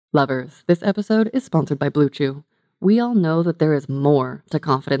Lovers, this episode is sponsored by Blue Chew. We all know that there is more to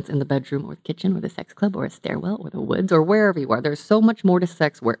confidence in the bedroom or the kitchen or the sex club or a stairwell or the woods or wherever you are. There's so much more to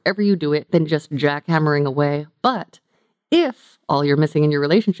sex wherever you do it than just jackhammering away. But if all you're missing in your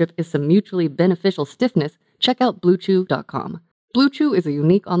relationship is some mutually beneficial stiffness, check out BlueChew.com. Blue Chew is a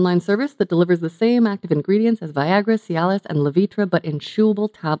unique online service that delivers the same active ingredients as Viagra, Cialis, and Levitra, but in chewable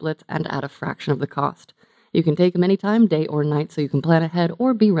tablets and at a fraction of the cost. You can take them anytime, day or night, so you can plan ahead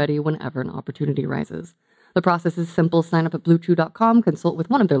or be ready whenever an opportunity rises. The process is simple. Sign up at BlueChew.com, consult with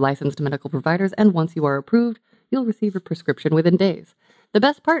one of their licensed medical providers, and once you are approved, you'll receive a prescription within days. The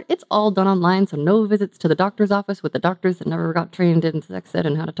best part, it's all done online, so no visits to the doctor's office with the doctors that never got trained in sex ed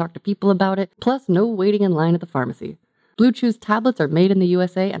and how to talk to people about it, plus no waiting in line at the pharmacy. Blue Chew's tablets are made in the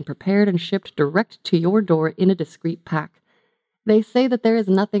USA and prepared and shipped direct to your door in a discreet pack. They say that there is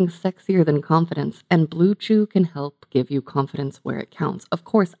nothing sexier than confidence, and Blue Chew can help give you confidence where it counts. Of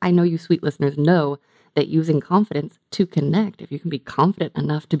course, I know you sweet listeners know that using confidence to connect, if you can be confident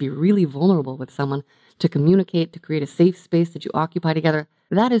enough to be really vulnerable with someone, to communicate, to create a safe space that you occupy together,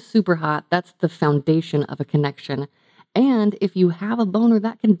 that is super hot. That's the foundation of a connection. And if you have a boner,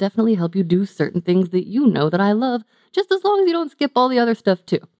 that can definitely help you do certain things that you know that I love, just as long as you don't skip all the other stuff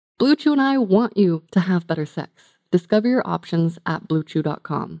too. Blue Chew and I want you to have better sex. Discover your options at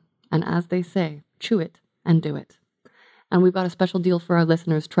BlueChew.com. And as they say, chew it and do it. And we've got a special deal for our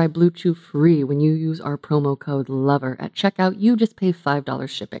listeners. Try Blue Chew free when you use our promo code LOVER. At checkout, you just pay $5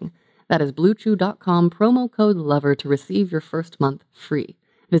 shipping. That is BlueChew.com, promo code LOVER to receive your first month free.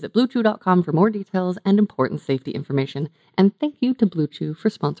 Visit BlueChew.com for more details and important safety information. And thank you to Blue Chew for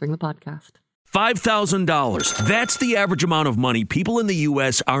sponsoring the podcast. $5,000. That's the average amount of money people in the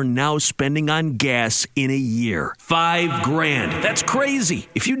U.S. are now spending on gas in a year. $5,000. That's crazy.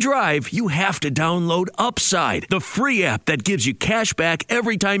 If you drive, you have to download Upside, the free app that gives you cash back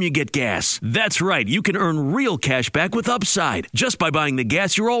every time you get gas. That's right. You can earn real cash back with Upside just by buying the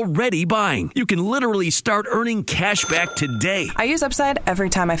gas you're already buying. You can literally start earning cash back today. I use Upside every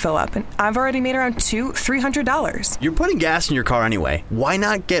time I fill up, and I've already made around $300. You're putting gas in your car anyway. Why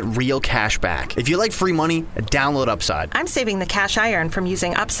not get real cash back? If you like free money, download Upside. I'm saving the cash I earn from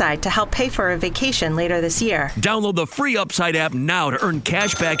using Upside to help pay for a vacation later this year. Download the free Upside app now to earn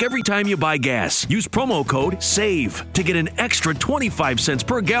cash back every time you buy gas. Use promo code SAVE to get an extra 25 cents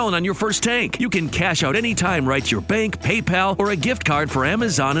per gallon on your first tank. You can cash out anytime right to your bank, PayPal, or a gift card for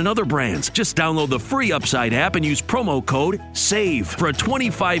Amazon and other brands. Just download the free Upside app and use promo code SAVE for a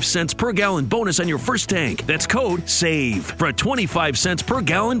 25 cents per gallon bonus on your first tank. That's code SAVE for a 25 cents per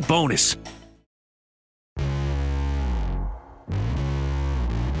gallon bonus.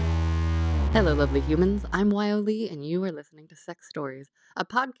 Hello, lovely humans. I'm Lee, and you are listening to Sex Stories, a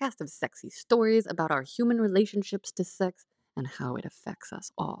podcast of sexy stories about our human relationships to sex and how it affects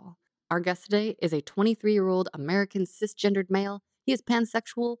us all. Our guest today is a 23-year-old American cisgendered male. He is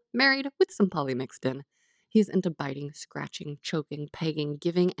pansexual, married with some poly mixed in. He's into biting, scratching, choking, pegging,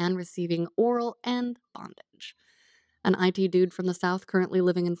 giving and receiving oral and bondage. An IT dude from the South currently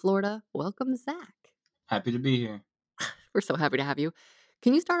living in Florida. Welcome, Zach. Happy to be here. We're so happy to have you.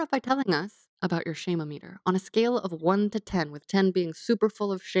 Can you start off by telling us about your shame-o-meter? On a scale of 1 to 10, with 10 being super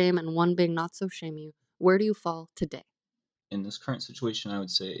full of shame and 1 being not so shamey, where do you fall today? In this current situation, I would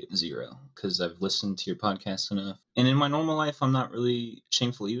say 0, because I've listened to your podcast enough. And in my normal life, I'm not really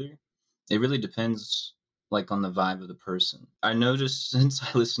shameful either. It really depends, on the vibe of the person. I noticed since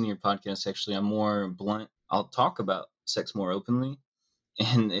I listen to your podcast, actually, I'm more blunt. I'll talk about sex more openly.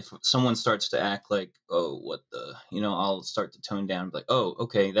 And if someone starts to act like, oh, what the, I'll start to tone down and be like, oh,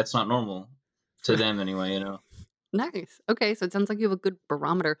 okay, that's not normal to them anyway, Nice. Okay, so it sounds like you have a good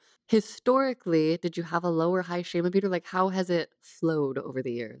barometer. Historically, did you have a low or high shame-o-meter? How has it flowed over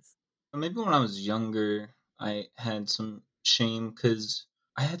the years? Maybe when I was younger, I had some shame because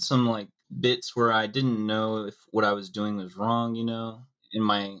I had some bits where I didn't know if what I was doing was wrong, in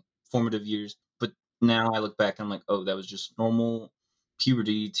my formative years. But now I look back and I'm like, oh, that was just normal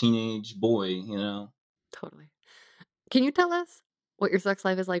puberty, teenage boy, Totally. Can you tell us what your sex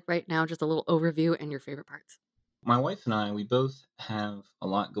life is like right now? Just a little overview and your favorite parts. My wife and I, we both have a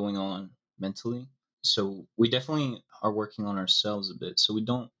lot going on mentally. So we definitely are working on ourselves a bit. So we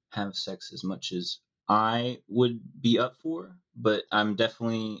don't have sex as much as I would be up for, but I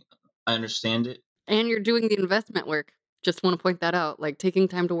understand it. And you're doing the investment work. Just want to point that out. Taking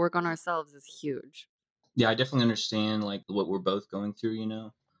time to work on ourselves is huge. Yeah, I definitely understand what we're both going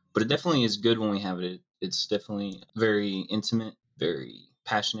through, but it definitely is good when we have it. It's definitely very intimate, very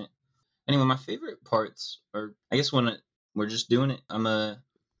passionate. Anyway, my favorite parts are, I guess, when we're just doing it. I'm a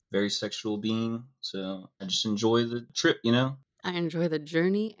very sexual being, so I just enjoy the trip, I enjoy the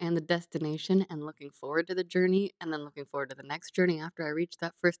journey and the destination and looking forward to the journey and then looking forward to the next journey after I reach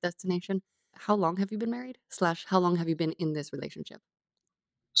that first destination. How long have you been married? Slash, how long have you been in this relationship?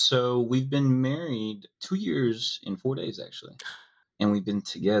 So we've been married 2 years in 4 days, actually. And we've been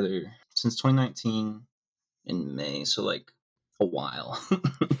together since 2019 in May. So, like, a while.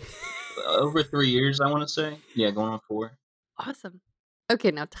 Over 3 years, I want to say. Yeah, going on 4. Awesome.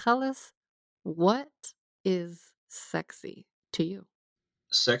 Okay, now tell us, what is sexy to you?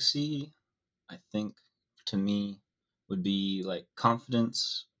 Sexy, I think, to me, would be like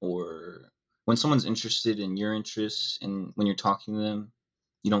confidence, or when someone's interested in your interests, and when you're talking to them,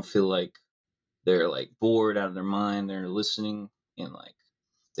 you don't feel like they're like bored out of their mind. They're listening, and like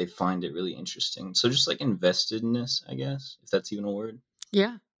they find it really interesting. So just like investedness, I guess, if that's even a word.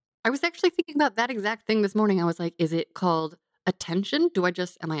 Yeah. I was actually thinking about that exact thing this morning. I was like, is it called attention?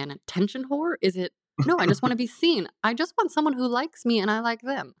 Am I an attention whore? Is it, no, I just want to be seen. I just want someone who likes me and I like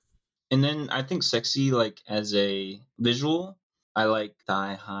them. And then I think sexy, like as a visual, I like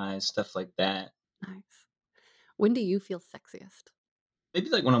thigh high stuff like that. Nice. When do you feel sexiest? Maybe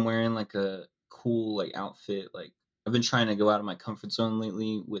like when I'm wearing like a cool like outfit. Like I've been trying to go out of my comfort zone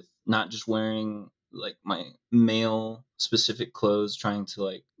lately with not just wearing like my male specific clothes, trying to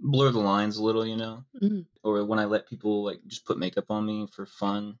like blur the lines a little, Mm, or when I let people like just put makeup on me for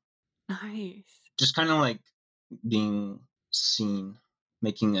fun. nice. Just kind of like being seen,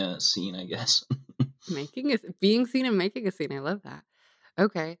 making a scene, I guess. Being seen and making a scene. I love that.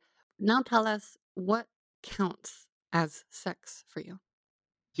 Okay. Now tell us, what counts as sex for you?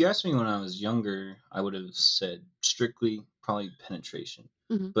 If you asked me when I was younger, I would have said strictly probably penetration.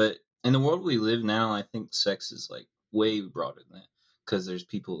 Hmm. But in the world we live now, I think sex is like way broader than that, because there's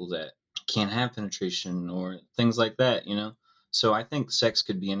people that can't have penetration or things like that. So I think sex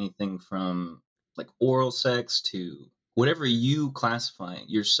could be anything from like oral sex to whatever you classify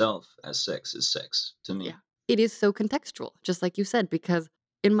yourself as sex is sex to Yeah. me. It is so contextual, just like you said, because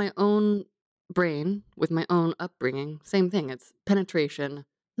in my own brain, with my own upbringing, same thing. It's penetration,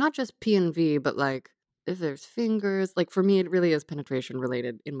 not just P and V, but like if there's fingers, like for me, it really is penetration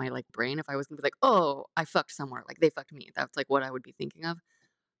related in my like brain. If I was gonna be like, oh, I fucked somewhere, like they fucked me, that's like what I would be thinking of.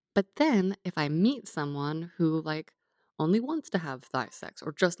 But then if I meet someone who like only wants to have thigh sex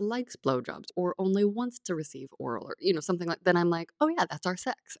or just likes blowjobs or only wants to receive oral or something like, then I'm like, oh yeah, that's our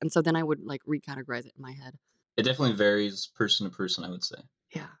sex. And so then I would like recategorize it in my head. It definitely varies person to person, I would say.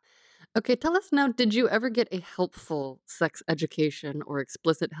 Yeah. Okay, tell us now, did you ever get a helpful sex education or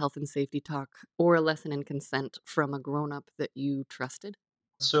explicit health and safety talk or a lesson in consent from a grown up that you trusted?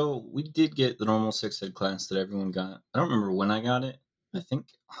 So we did get the normal sex ed class that everyone got. I don't remember when I got it. I Mm. think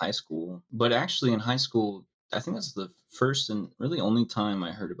high school. But actually, in high school, I think that's the first and really only time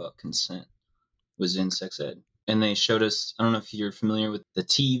I heard about consent was in sex ed. And they showed us, I don't know if you're familiar with the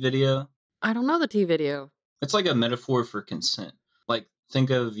T video. I don't know the T video. It's like a metaphor for consent. Like, think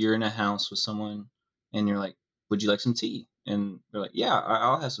of you're in a house with someone and you're like, would you like some tea? And they're like, yeah,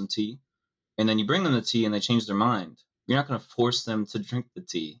 I'll have some tea. And then you bring them the tea and they change their mind. You're not going to force them to drink the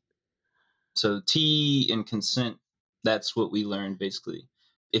tea. So tea and consent, that's what we learned basically.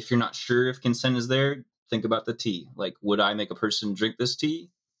 If you're not sure if consent is there, think about the tea. Like, would I make a person drink this tea?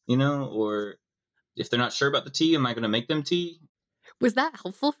 Or if they're not sure about the tea, am I going to make them tea? Was that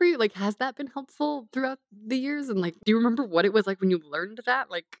helpful for you? Like, has that been helpful throughout the years? And like, do you remember what it was like when you learned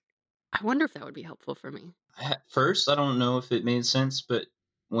that? Like, I wonder if that would be helpful for me. At first, I don't know if it made sense, but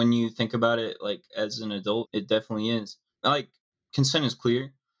when you think about it, like as an adult, it definitely is. Like, consent is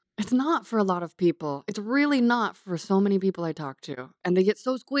clear. It's not for a lot of people. It's really not for so many people I talk to. And they get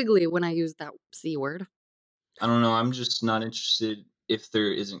so squiggly when I use that C word. I don't know. I'm just not interested if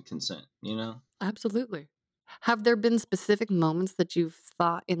there isn't consent. Absolutely. Have there been specific moments that you've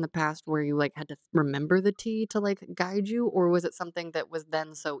thought in the past where you like had to remember the T to like guide you, or was it something that was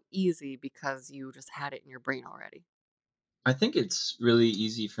then so easy because you just had it in your brain already? I think it's really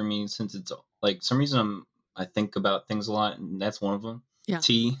easy for me since it's like some reason I think about things a lot, and that's one of them. Yeah.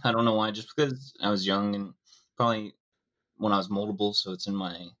 Tea, I don't know why, just because I was young and probably when I was moldable, so it's in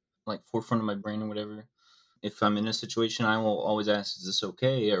my like forefront of my brain or whatever. If I'm in a situation, I will always ask, "Is this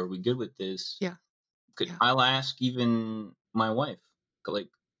okay? Are we good with this?" Yeah. Yeah. I'll ask even my wife, like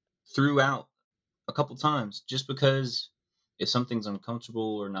throughout a couple times, just because if something's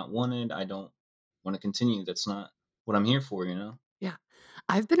uncomfortable or not wanted, I don't want to continue. That's not what I'm here for. Yeah.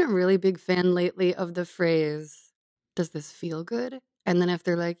 I've been a really big fan lately of the phrase, does this feel good? And then if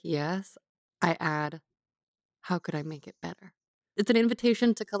they're like, yes, I add, how could I make it better? It's an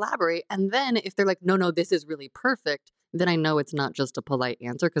invitation to collaborate. And then if they're like, no, no, this is really perfect, then I know it's not just a polite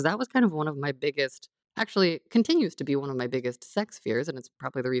answer. Cause that was kind of one of my biggest Actually, it continues to be one of my biggest sex fears, and it's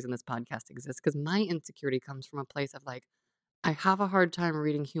probably the reason this podcast exists, because my insecurity comes from a place of like, I have a hard time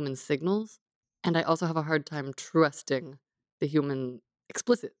reading human signals, and I also have a hard time trusting the human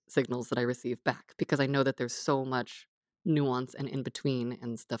explicit signals that I receive back because I know that there's so much nuance and in between,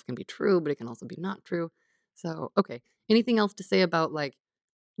 and stuff can be true, but it can also be not true. So, okay. Anything else to say about like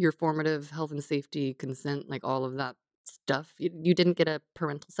your formative health and safety, consent, like all of that stuff? You didn't get a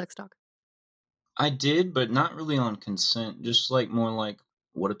parental sex talk? I did, but not really on consent. Just like more like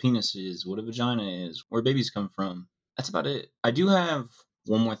what a penis is, what a vagina is, where babies come from. That's about it. I do have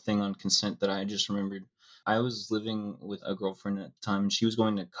one more thing on consent that I just remembered. I was living with a girlfriend at the time, and she was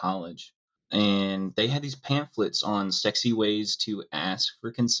going to college. And they had these pamphlets on sexy ways to ask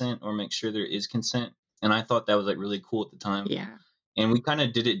for consent or make sure there is consent. And I thought that was like really cool at the time. Yeah. And we kind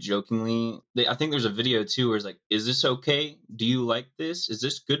of did it jokingly. I think there's a video too where it's like, "Is this okay? Do you like this? Is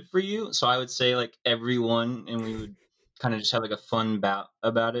this good for you?" So I would say like everyone, and we would kind of just have like a fun bout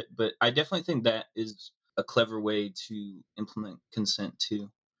about it. But I definitely think that is a clever way to implement consent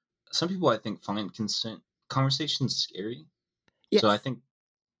too. Some people I think find consent conversations scary, so I Yes. think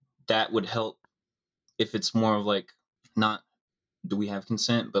that would help if it's more of like not do we have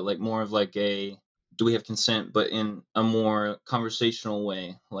consent, but like more of like a do we have consent, but in a more conversational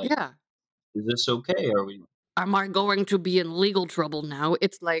way, like Yeah. is this okay? Are we Am I going to be in legal trouble now?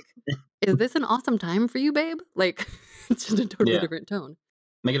 It's like, is this an awesome time for you, babe? Like, it's just a totally yeah, different tone.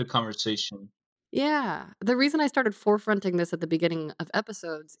 make it a conversation. Yeah. The reason I started forefronting this at the beginning of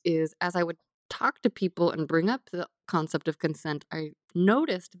episodes is as I would talk to people and bring up the concept of consent, I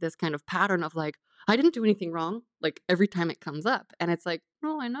noticed this kind of pattern of like, I didn't do anything wrong, like every time it comes up. And it's like,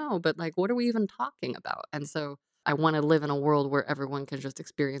 no, I know, but like, what are we even talking about? And so I want to live in a world where everyone can just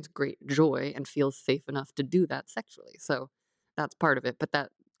experience great joy and feel safe enough to do that sexually. So that's part of it. But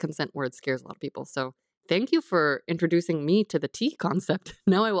that consent word scares a lot of people. So thank you for introducing me to the tea concept.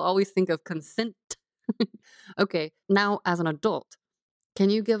 Now I will always think of consent. Okay, now as an adult, can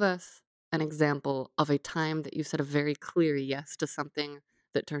you give us an example of a time that you said a very clear yes to something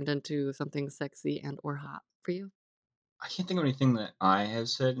that turned into something sexy and or hot for you? I can't think of anything that I have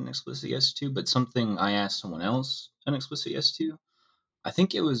said an explicit yes to, but something I asked someone else an explicit yes to. I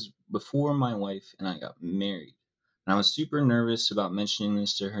think it was before my wife and I got married. And I was super nervous about mentioning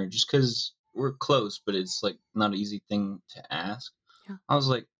this to her just because we're close, but it's like not an easy thing to ask. Yeah. I was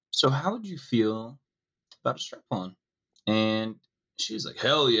like, "So, how would you feel about a strap on?" And she's like,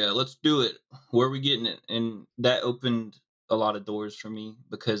 "Hell yeah, let's do it. Where are we getting it?" And that opened a lot of doors for me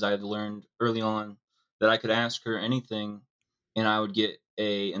because I had learned early on that I could ask her anything and I would get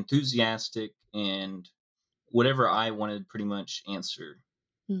a enthusiastic and whatever I wanted pretty much answer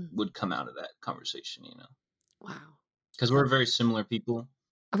Hmm. would come out of that conversation, Wow. because we're That, very similar people.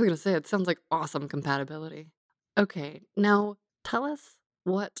 I was gonna say it sounds like awesome compatibility. Okay, now tell us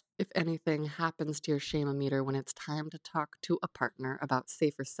what, if anything, happens to your shame-o-meter when it's time to talk to a partner about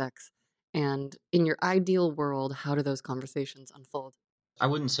safer sex. And in your ideal world, how do those conversations unfold? I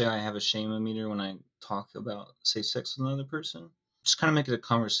wouldn't say I have a shame meter when I talk about safe sex with another person. Just kind of make it a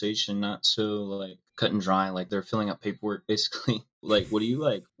conversation, not so like cut and dry, like they're filling out paperwork basically. Like, what do you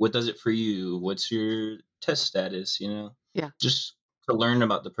like? What does it for you? What's your test status? Yeah, Just to learn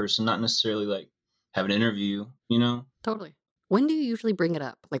about the person, not necessarily like have an interview. totally. When do you usually bring it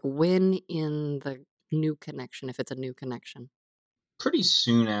up? Like when in the new connection, if it's a new connection? Pretty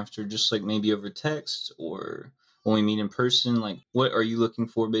soon after, just like maybe over text or when we meet in person, like, what are you looking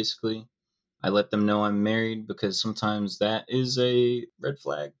for basically? I let them know I'm married because sometimes that is a red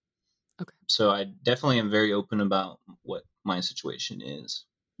flag. Okay, So I definitely am very open about what my situation is.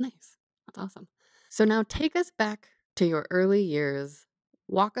 nice. That's awesome. So now take us back to your early years.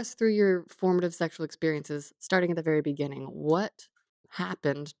 Walk us through your formative sexual experiences, starting at the very beginning. What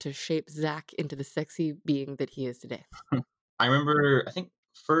happened to shape Zach into the sexy being that he is today? I remember, I think,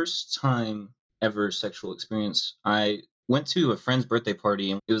 first time ever sexual experience, I went to a friend's birthday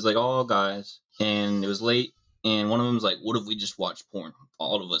party and it was like all guys and it was late. And one of them was like, "What if we just watch porn,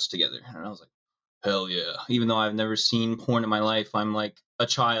 all of us together?" And I was like, "Hell yeah." Even though I've never seen porn in my life, I'm like a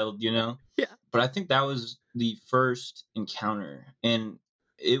child. Yeah. But I think that was the first encounter. And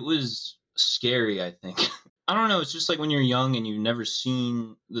it was scary, I think. I don't know. It's just like when you're young and you've never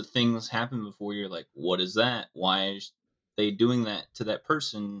seen the things happen before, you're like, what is that? Why is they doing that to that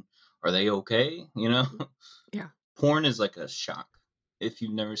person? Are they okay? Yeah. Porn is like a shock if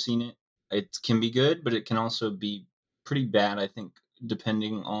you've never seen it. It can be good, but it can also be pretty bad, I think,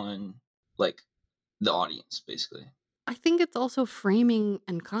 depending on like the audience, basically. I think it's also framing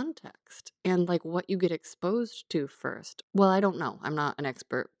and context and like what you get exposed to first. Well, I don't know. I'm not an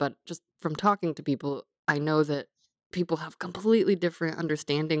expert, but just from talking to people, I know that people have completely different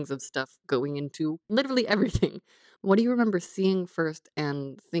understandings of stuff going into literally everything. What do you remember seeing first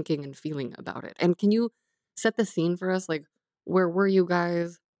and thinking and feeling about it? And can you set the scene for us? Like, where were you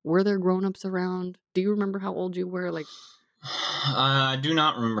guys? Were there grown-ups around? Do you remember how old you were? Like, I do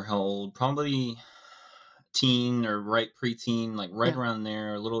not remember how old. Probably teen or right preteen, like right yeah. around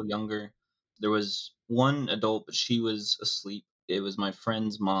there, a little younger. There was one adult, but she was asleep. It was my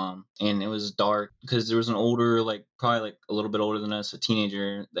friend's mom, and it was dark because there was an older, like probably like a little bit older than us, a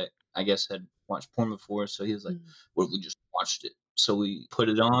teenager that I guess had watched porn before. So he was like, Mm. "What if we just watched it?" So we put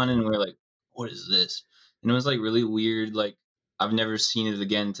it on, and we are like, "What is this?" And it was like really weird. Like I've never seen it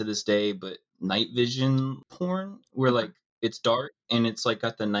again to this day, but night vision porn, where Okay. like it's dark and it's like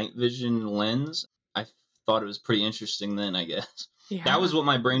got the night vision lens. I thought it was pretty interesting then, I guess. That was Yeah. what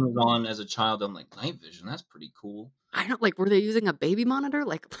my brain was on as a child. I'm like, night vision, that's pretty cool. I don't like, were they using a baby monitor?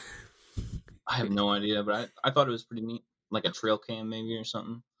 Like, I have no idea, but I thought it was pretty neat. Like a okay. trail cam maybe or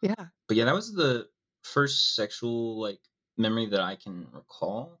something. Yeah. But yeah, that was the first sexual like memory that I can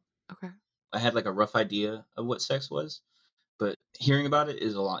recall. Okay. I had like a rough idea of what sex was, but hearing about it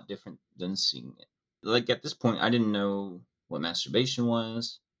is a lot different than seeing it. Like at this point, I didn't know what masturbation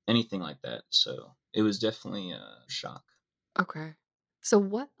was, anything like that. So it was definitely a shock. Okay. So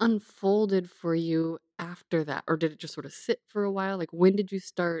what unfolded for you after that? Or did it just sort of sit for a while? Like when did you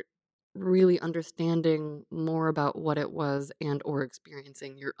start really understanding more about what it was and or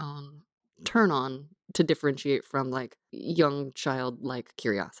experiencing your own turn on to differentiate from like young child like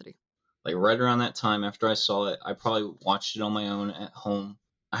curiosity? Like right around that time after I saw it, I probably watched it on my own at home.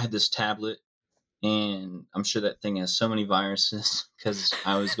 I had this tablet, and I'm sure that thing has so many viruses because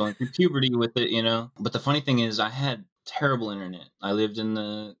I was going through puberty with it, you know. But the funny thing is, I had terrible internet. I lived in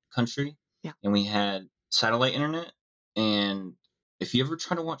the country, Yeah. and we had satellite internet. And if you ever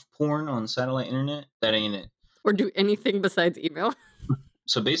try to watch porn on satellite internet, that ain't it. Or do anything besides email?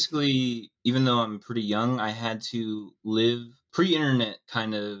 So basically, even though I'm pretty young, I had to live pre-internet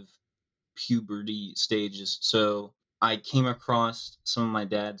kind of puberty stages. So I came across some of my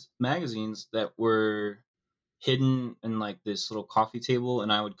dad's magazines that were hidden in like this little coffee table,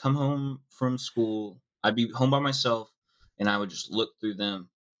 and I would come home from school. I'd be home by myself, and I would just look through them.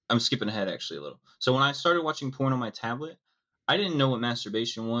 I'm skipping ahead actually a little. So when I started watching porn on my tablet, I didn't know what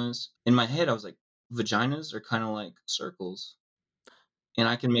masturbation was. In my head, I was like, vaginas are kind of like circles, and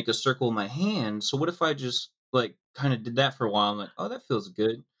I can make a circle with my hand. So what if I just like kind of did that for a while? I'm like, oh, that feels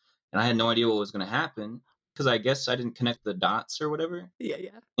good, and I had no idea what was going to happen because I guess I didn't connect the dots or whatever. Yeah,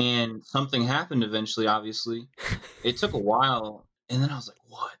 yeah. And something happened eventually. Obviously, it took a while, and then I was like,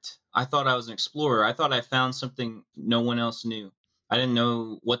 what? I thought I was an explorer. I thought I found something no one else knew. I didn't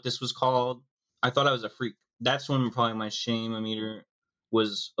know what this was called. I thought I was a freak. That's when probably my shame meter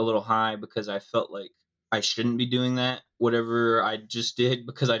was a little high because I felt like I shouldn't be doing that, whatever I just did,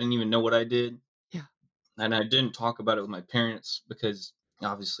 because I didn't even know what I did. Yeah. And I didn't talk about it with my parents because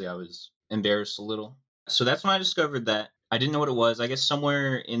obviously I was embarrassed a little. So that's when I discovered that. I didn't know what it was. I guess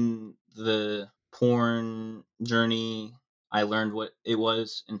somewhere in the porn journey, I learned what it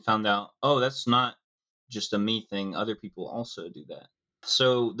was and found out, oh, that's not just a me thing. Other people also do that.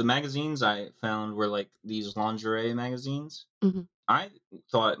 So the magazines I found were like these lingerie magazines. Hmm. I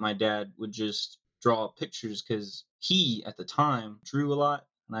thought my dad would just draw pictures because he, at the time, drew a lot,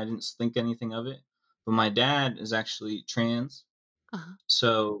 and I didn't think anything of it. But my dad is actually trans, Uh-huh.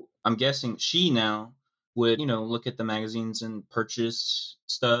 so I'm guessing she now would, look at the magazines and purchase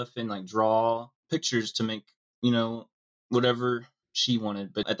stuff and like draw pictures to make, you know, whatever she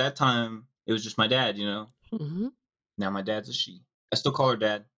wanted. But at that time, it was just my dad. Hmm. Now my dad's a she. I still call her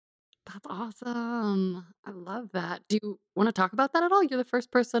dad. That's awesome. I love that. Do you want to talk about that at all? You're the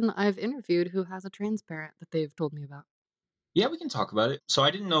first person I've interviewed who has a transparent that they've told me about. Yeah, we can talk about it. So I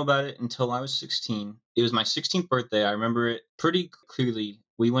didn't know about it until I was 16. It was my 16th birthday. I remember it pretty clearly.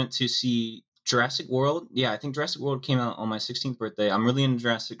 We went to see Jurassic World. Yeah, I think Jurassic World came out on my 16th birthday. I'm really into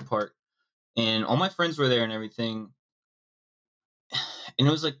Jurassic Park. And all my friends were there and everything. And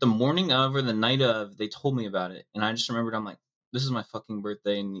it was like the morning of or the night of, they told me about it. And I just remembered, I'm like, this is my fucking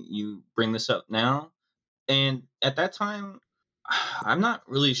birthday and you bring this up now? And at that time, I'm not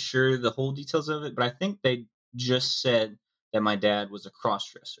really sure the whole details of it, but I think they just said that my dad was a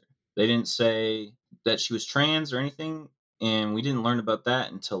crossdresser. They didn't say that she was trans or anything, and we didn't learn about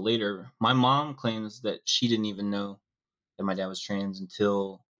that until later. My mom claims that she didn't even know that my dad was trans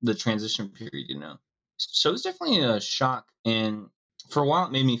until the transition period. So it was definitely a shock, and for a while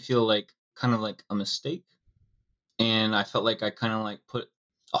it made me feel like kind of like a mistake and I felt like I kind of like put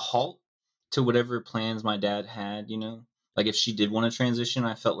a halt to whatever plans my dad had, you know? Like if she did want to transition,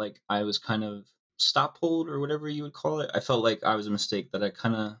 I felt like I was kind of stop hold or whatever you would call it. I felt like I was a mistake that I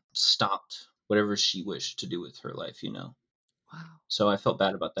kind of stopped whatever she wished to do with her life, you know? Wow. So I felt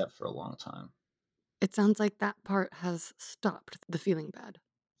bad about that for a long time. It sounds like that part has stopped the feeling bad.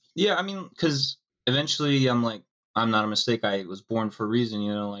 Yeah, I mean, because eventually I'm like, I'm not a mistake. I was born for a reason,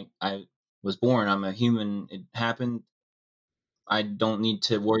 you know? Like I was born, I'm a human. It happened. I don't need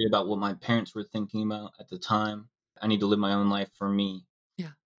to worry about what my parents were thinking about at the time. I need to live my own life for me.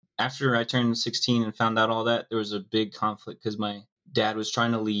 Yeah. After I turned 16 and found out all that, there was a big conflict because my dad was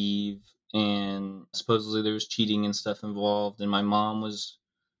trying to leave and supposedly there was cheating and stuff involved, and my mom was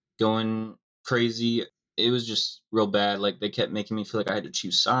going crazy. It was just real bad. Like they kept making me feel like I had to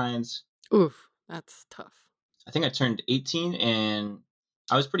choose sides. Oof, that's tough. I think I turned 18 and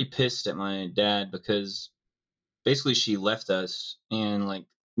I was pretty pissed at my dad because basically she left us and like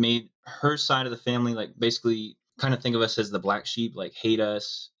made her side of the family like basically kind of think of us as the black sheep, like hate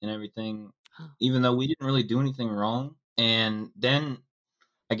us and everything, Oh. even though we didn't really do anything wrong. And then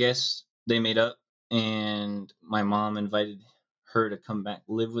I guess they made up and my mom invited her to come back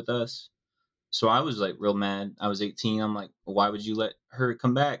live with us. So I was like real mad. I was 18. I'm like, why would you let her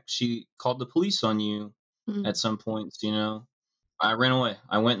come back? She called the police on you Mm. at some points, you know? I ran away.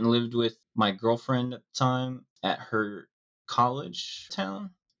 I went and lived with my girlfriend at the time at her college town.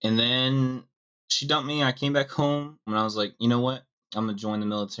 And then she dumped me. I came back home and I was like, you know what? I'm going to join the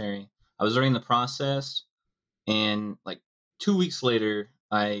military. I was already in the process. And like 2 weeks later,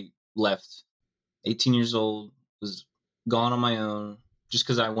 I left. 18 years old, was gone on my own just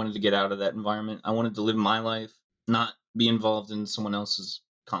because I wanted to get out of that environment. I wanted to live my life, not be involved in someone else's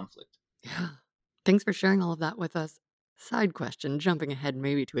conflict. Yeah. Thanks for sharing all of that with us. Side question, jumping ahead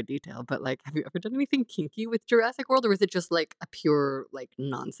maybe to a detail, but like, have you ever done anything kinky with Jurassic World, or is it just like a pure, like,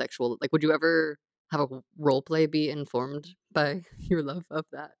 non-sexual? Like, would you ever have a role play be informed by your love of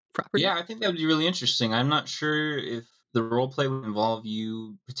that property? Yeah, I think that would be really interesting. I'm not sure if the role play would involve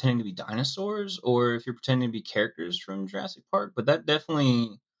you pretending to be dinosaurs or if you're pretending to be characters from Jurassic Park, but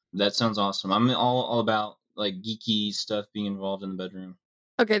that sounds awesome. I'm all about like geeky stuff being involved in the bedroom.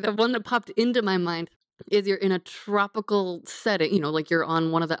 Okay, the one that popped into my mind is you're in a tropical setting, like you're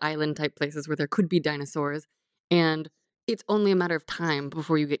on one of the island type places where there could be dinosaurs, and it's only a matter of time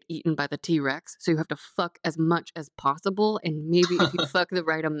before you get eaten by the T-Rex. So you have to fuck as much as possible, and maybe if you fuck the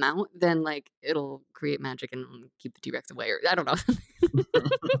right amount, then like it'll create magic and keep the T-Rex away, or I don't know. You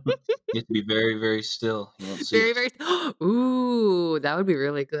have to be very, very still. You won't see Very, it. very. Ooh, that would be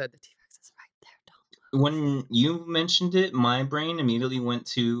really good. The T-Rex is right there. Don't When you mentioned it, my brain immediately went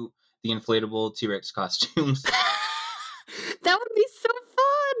to the inflatable T-Rex costumes. that would be so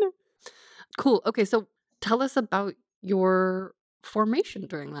fun. Cool. Okay, so tell us about your formation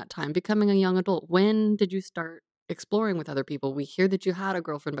during that time, becoming a young adult. When did you start exploring with other people? We hear that you had a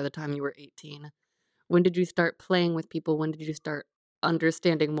girlfriend by the time you were 18. When did you start playing with people? When did you start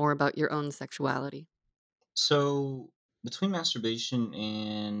understanding more about your own sexuality? So between masturbation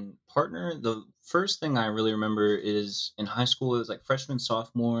and partner, the first thing I really remember is in high school. It was like freshman,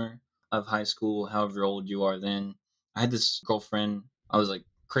 sophomore of high school, however old you are then. I had this girlfriend. I was like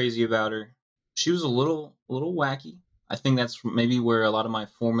crazy about her. She was a little wacky. I think that's maybe where a lot of my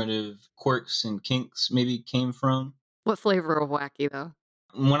formative quirks and kinks maybe came from. What flavor of wacky, though?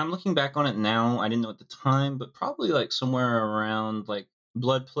 When I'm looking back on it now, I didn't know at the time, but probably like somewhere around like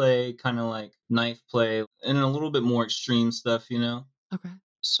blood play, kind of like knife play, and a little bit more extreme stuff, you know? Okay.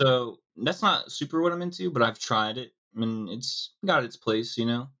 So that's not super what I'm into, but I've tried it. I mean, it's got its place, you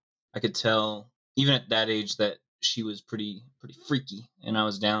know? I could tell even at that age that she was pretty freaky and I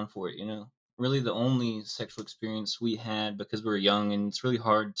was down for it, you know? Really the only sexual experience we had because we were young, and it's really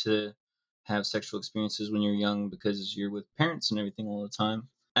hard to have sexual experiences when you're young because you're with parents and everything all the time.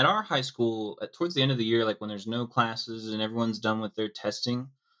 At our high school, towards the end of the year, like when there's no classes and everyone's done with their testing,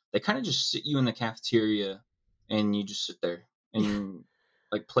 they kind of just sit you in the cafeteria and you just sit there Yeah. and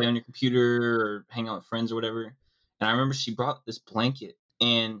like play on your computer or hang out with friends or whatever. And I remember she brought this blanket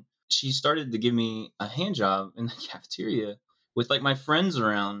and she started to give me a hand job in the cafeteria with like my friends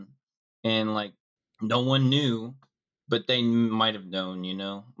around, and like no one knew, but they might have known, you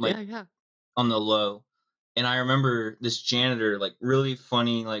know, Yeah, like yeah. on the low. And I remember this janitor, like really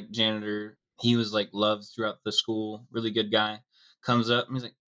funny, like janitor. He was like loved throughout the school, really good guy. Comes up and he's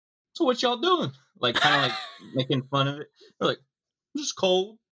like, "So what y'all doing?" Like kind of like making fun of it. We're like, "Just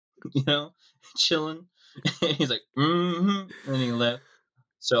cold," you know, chilling. And he's like, "Mm-hmm," and then he left.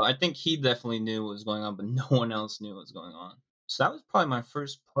 So I think he definitely knew what was going on, but no one else knew what was going on. So that was probably my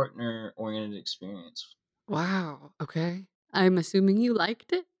first partner-oriented experience. Wow, okay. I'm assuming you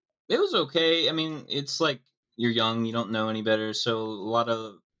liked it? It was okay. I mean, it's like you're young, you don't know any better, so a lot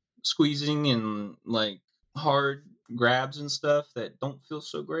of squeezing and like hard grabs and stuff that don't feel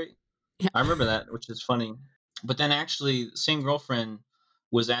so great. Yeah. I remember that, which is funny. But then actually, same girlfriend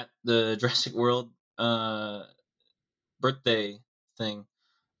was at the Jurassic World birthday thing,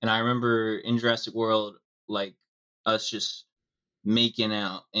 and I remember in Jurassic World, like us just making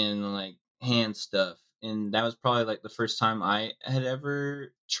out and like hand stuff, and that was probably like the first time I had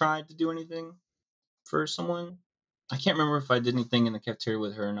ever tried to do anything for someone. I can't remember if I did anything in the cafeteria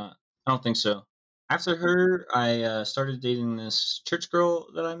with her or not. I don't think so. After her, I started dating this church girl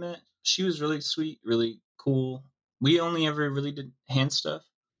that I met. She was really sweet, really cool. We only ever really did hand stuff.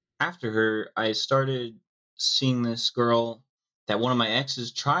 After her, I started seeing this girl that one of my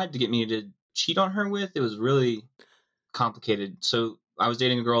exes tried to get me to cheat on her with. It was really complicated. So I was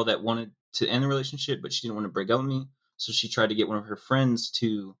dating a girl that wanted to end the relationship, but she didn't want to break up with me. So she tried to get one of her friends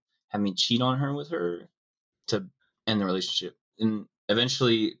to have me cheat on her with her to end the relationship. And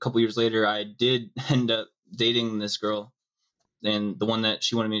eventually, a couple years later, I did end up dating this girl, and the one that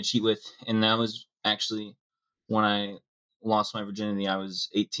she wanted me to cheat with. And that was actually when I lost my virginity. I was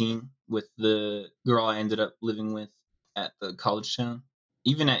 18 with the girl I ended up living with at the college town.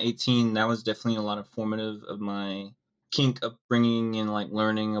 Even at 18, that was definitely a lot of formative of my kink upbringing and like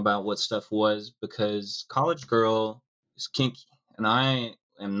learning about what stuff was, because college girl is kinky and I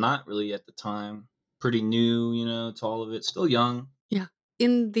am not really at the time, pretty new, to all of it, still young. Yeah.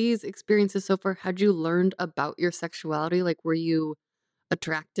 In these experiences so far, had you learned about your sexuality? Like, were you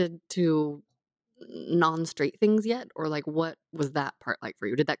attracted to non-straight things yet? Or, like, what was that part like for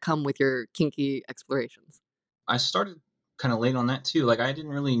you? Did that come with your kinky explorations? I started kind of late on that too. Like I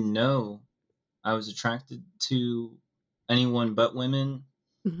didn't really know I was attracted to anyone but women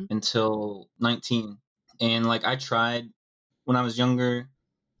Mhm. until 19. And like I tried when I was younger.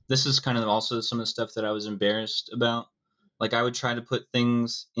 This is kind of also some of the stuff that I was embarrassed about. Like I would try to put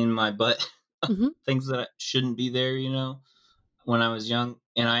things in my butt, Mhm. things that shouldn't be there, when I was young.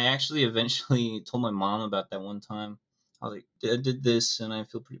 And I actually eventually told my mom about that one time. I was like, I did this and I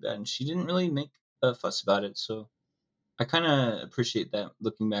feel pretty bad. And she didn't really make a fuss about it. So I kind of appreciate that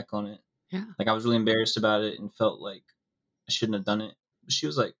looking back on it. Yeah. Like I was really embarrassed about it and felt like I shouldn't have done it. But she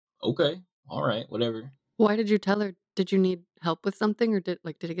was like, "Okay, all right, whatever." Why did you tell her? Did you need help with something, or did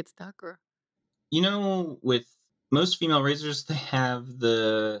it get stuck, or With most female razors, they have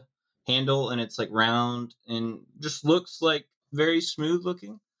the handle and it's like round and just looks like very smooth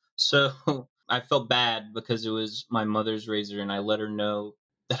looking. So I felt bad because it was my mother's razor and I let her know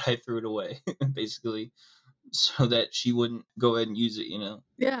that I threw it away, basically, so that she wouldn't go ahead and use it.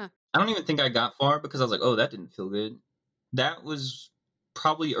 Yeah. I don't even think I got far because I was like, "Oh, that didn't feel good." That was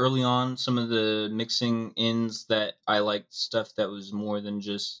probably early on some of the mixing ins that I liked stuff that was more than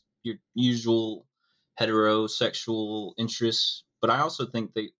just your usual heterosexual interests. But I also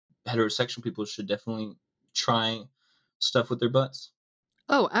think that heterosexual people should definitely try stuff with their butts.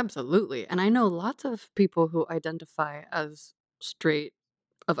 Oh, absolutely, and I know lots of people who identify as straight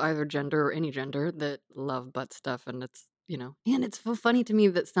of either gender or any gender that love butt stuff, and it's so funny to me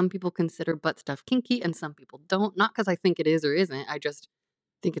that some people consider butt stuff kinky and some people don't, not because I think it is or isn't, I just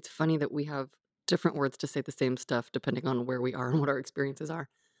think it's funny that we have different words to say the same stuff depending on where we are and what our experiences are.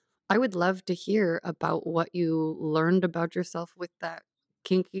 I would love to hear about what you learned about yourself with that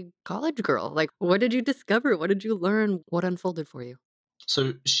kinky college girl. Like, what did you discover? What did you learn? What unfolded for you?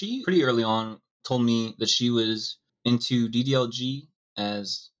 So she pretty early on told me that she was into DDLG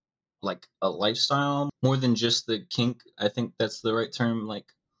as like a lifestyle more than just the kink. I think that's the right term, like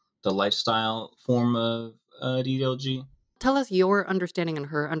the lifestyle form of DDLG. Tell us your understanding and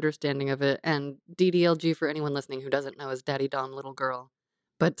her understanding of it. And DDLG, for anyone listening who doesn't know, is Daddy Dom Little Girl.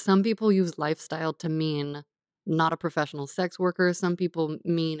 But some people use lifestyle to mean not a professional sex worker. Some people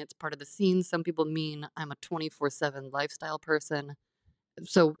mean it's part of the scene. Some people mean I'm a 24/7 lifestyle person.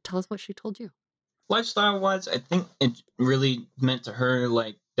 So tell us what she told you. Lifestyle wise, I think it really meant to her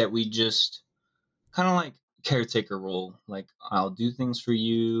like that we just kind of like caretaker role. Like I'll do things for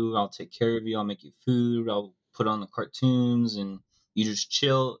you, I'll take care of you, I'll make you food, I'll put on the cartoons, and you just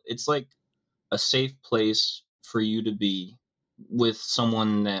chill. It's like a safe place for you to be with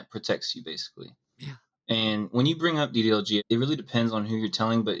someone that protects you, basically. Yeah. And when you bring up DDLG, it really depends on who you're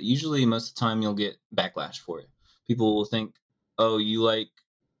telling, but usually most of the time you'll get backlash for it. People will think, "Oh, you like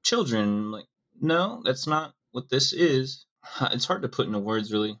children." I'm like, no, that's not what this is. It's hard to put into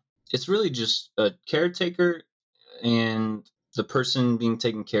words, really. It's really just a caretaker and the person being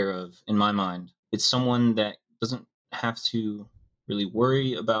taken care of, in my mind. It's someone that doesn't have to really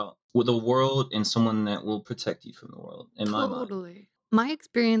worry about with the world and someone that will protect you from the world, in my mind. Totally. My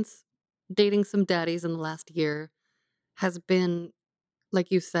experience dating some daddies in the last year has been,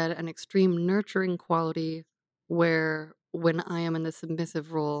 like you said, an extreme nurturing quality where when I am in the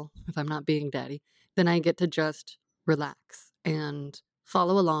submissive role, if I'm not being daddy, then I get to just relax and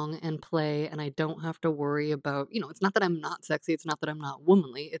follow along and play. And I don't have to worry about, it's not that I'm not sexy. It's not that I'm not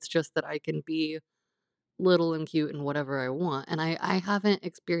womanly. It's just that I can be little and cute and whatever I want. And I haven't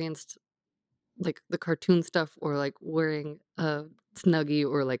experienced like the cartoon stuff or like wearing a snuggie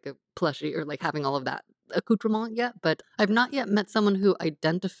or like a plushie or like having all of that accoutrement yet, but I've not yet met someone who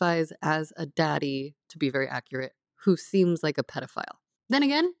identifies as a daddy, to be very accurate, who seems like a pedophile. Then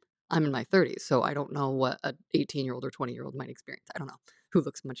again, I'm in my 30s, so I don't know what an 18-year-old or 20-year-old might experience. I don't know who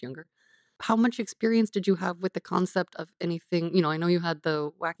looks much younger. How much experience did you have with the concept of anything? I know you had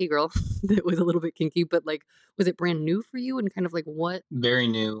the wacky girl that was a little bit kinky, but like, was it brand new for you and kind of like what? Very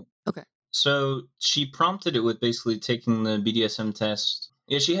new. Okay. So she prompted it with basically taking the BDSM test.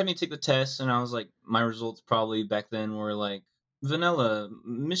 Yeah, she had me take the test, and I was like, my results probably back then were like vanilla,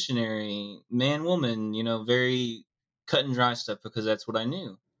 missionary, man, woman, very cut and dry stuff because that's what I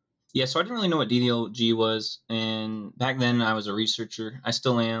knew. Yeah, so I didn't really know what DDLG was, and back then I was a researcher. I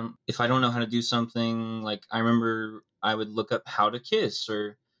still am. If I don't know how to do something, like I remember I would look up how to kiss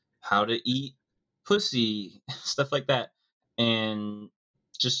or how to eat pussy, stuff like that, and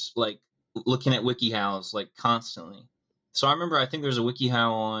just like looking at WikiHows like constantly. So I remember I think there's a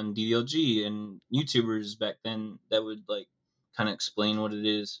WikiHow on DDLG and YouTubers back then that would like kind of explain what it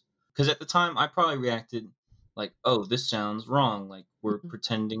is. Because at the time I probably reacted like, oh, this sounds wrong. Like we're Mhm.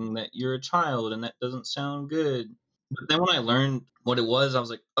 pretending that you're a child and that doesn't sound good. But then when I learned what it was, I was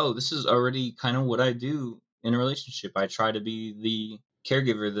like, oh, this is already kind of what I do in a relationship. I try to be the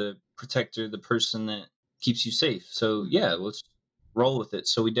caregiver, the protector, the person that keeps you safe. So Mhm. yeah, let's roll with it.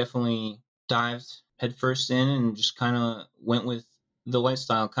 So we definitely dived headfirst in and just kind of went with the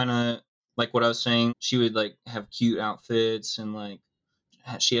lifestyle. Kind of like what I was saying. She would like have cute outfits and like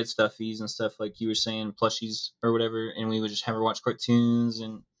she had stuffies and stuff like you were saying, plushies or whatever, and we would just have her watch cartoons,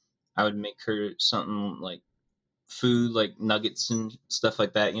 and I would make her something like food, like nuggets and stuff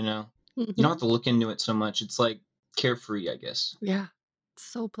like that. You don't have Mhm. to look into it so much. It's like carefree, I guess. Yeah. It's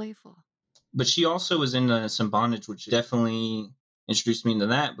so playful. But she also was into some bondage, which definitely introduced me into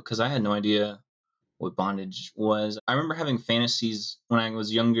that because I had no idea what bondage was. I remember having fantasies when I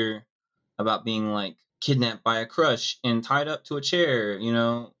was younger about being like kidnapped by a crush and tied up to a chair,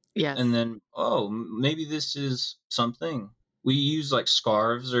 and Yes. then, oh, maybe this is something. We use like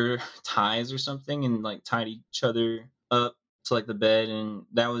scarves or ties or something and like tied each other up to like the bed. And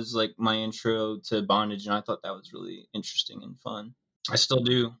that was like my intro to bondage. And I thought that was really interesting and fun. I still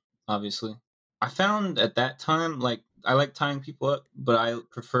do, obviously. I found at that time, like, I like tying people up, but I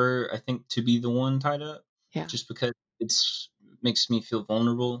prefer, I think, to be the one tied up, Yeah. just because it's makes me feel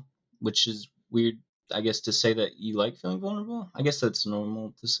vulnerable, which is weird, I guess, to say that you like feeling vulnerable. I guess that's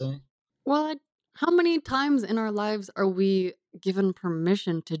normal to say. Well, how many times in our lives are we given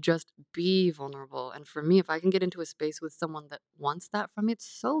permission to just be vulnerable? And for me, if I can get into a space with someone that wants that from me, it's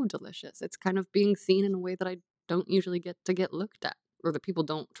so delicious. It's kind of being seen in a way that I don't usually get to get looked at, or that people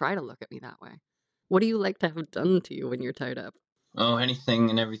don't try to look at me that way. What do you like to have done to you when you're tied up? Oh, anything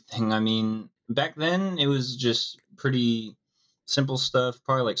and everything. I mean, back then it was just pretty simple stuff,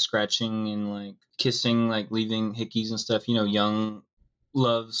 probably like scratching and like kissing, like leaving hickeys and stuff, young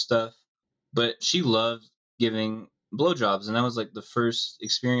love stuff. But she loved giving blowjobs, and that was like the first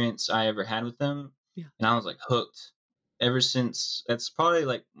experience I ever had with them. Yeah. And I was like hooked ever since. That's probably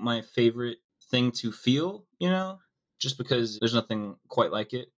like my favorite thing to feel, just because there's nothing quite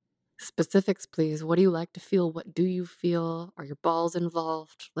like it. Specifics, please. What do you like to feel? What do you feel? Are your balls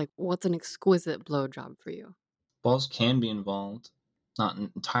involved? Like, what's an exquisite blowjob for you? Balls can be involved, not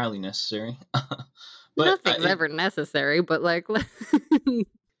entirely necessary. But Nothing's ever necessary, but like,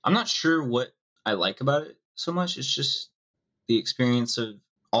 I'm not sure what I like about it so much. It's just the experience of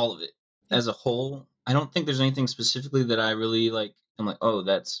all of it yeah. as a whole. I don't think there's anything specifically that I really like. I'm like, oh,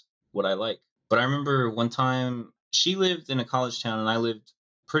 that's what I like. But I remember one time she lived in a college town and I lived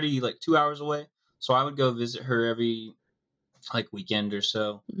pretty like 2 hours away. So I would go visit her every like weekend or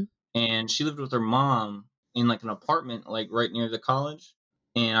so. Mhm. And she lived with her mom in like an apartment like right near the college.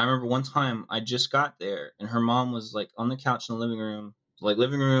 And I remember one time I just got there and her mom was like on the couch in the living room. Like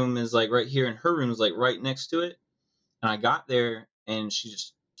living room is like right here and her room is like right next to it. And I got there and she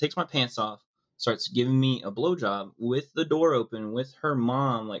just takes my pants off, starts giving me a blowjob with the door open with her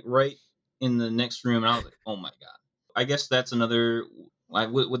mom like right in the next room. And I was like, oh my God. I guess that's another,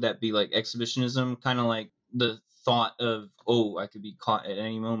 would that be like exhibitionism? Kind of like the thought of, oh, I could be caught at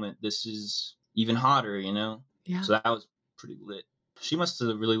any moment. This is even hotter, you know? Yeah. So that was pretty lit. She must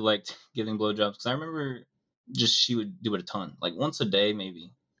have really liked giving blowjobs because I remember just she would do it a ton, like once a day,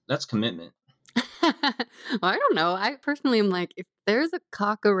 maybe. That's commitment. Well, I don't know. I personally am like, if there's a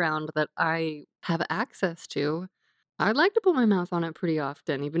cock around that I have access to, I'd like to put my mouth on it pretty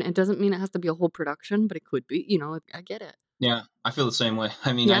often. Even it doesn't mean it has to be a whole production, but it could be. I get it. Yeah, I feel the same way.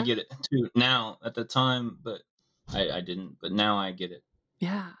 I mean, I Yeah, get it too now at the time, but I didn't. But now I get it.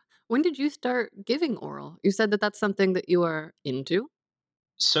 yeah. When did you start giving oral? You said that that's something that you are into.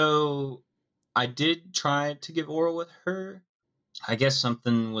 So I did try to give oral with her. I guess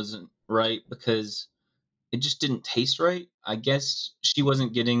something wasn't right because it just didn't taste right. I guess she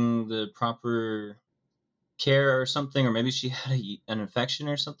wasn't getting the proper care or something, or maybe she had an infection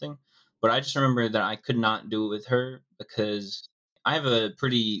or something. But I just remember that I could not do it with her because I have a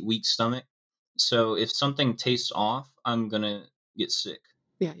pretty weak stomach. So if something tastes off, I'm gonna get sick.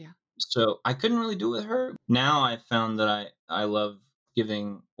 Yeah, yeah. So I couldn't really do it with her. Now I found that I love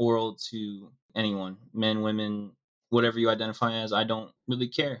giving oral to anyone, men, women, whatever you identify as. I don't really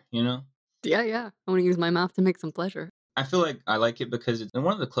care, you know? Yeah, yeah. I want to use my mouth to make some pleasure. I feel like I like it because it's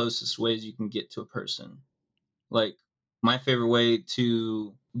one of the closest ways you can get to a person. Like, my favorite way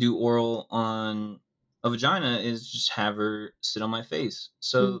to do oral on a vagina is just have her sit on my face. Mm,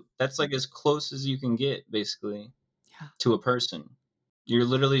 So that's like as close as you can get, basically, yeah. to a person. You're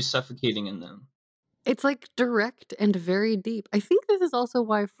literally suffocating in them. It's, like, direct and very deep. I think this is also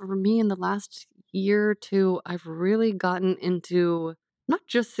why for me in the last year or 2, I've really gotten into not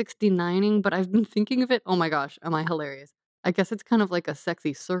just 69ing, but I've been thinking of it oh my gosh, am I hilarious. I guess it's kind of like a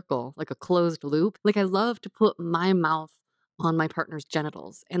sexy circle, like a closed loop. Like, I love to put my mouth on my partner's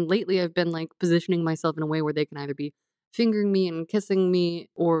genitals, and lately I've been, like, positioning myself in a way where they can either be fingering me and kissing me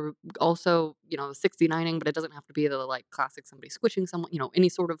or also, 69ing, but it doesn't have to be the, like, classic somebody squishing someone, any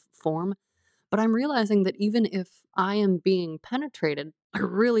sort of form. But I'm realizing that even if I am being penetrated, I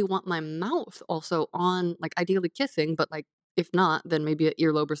really want my mouth also on, like, ideally kissing, but, like, if not, then maybe an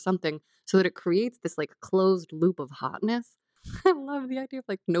earlobe or something, so that it creates this, like, closed loop of hotness. I love the idea of,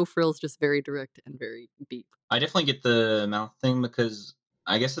 like, no frills, just very direct and very deep. I definitely get the mouth thing because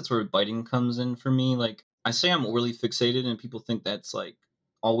I guess that's where biting comes in for me. Like, I say I'm orally fixated, and people think that's like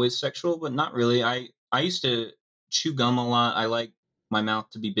always sexual, but not really. I used to chew gum a lot. I like my mouth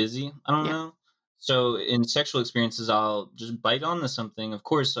to be busy. I don't Yeah. know. So in sexual experiences, I'll just bite onto something. Of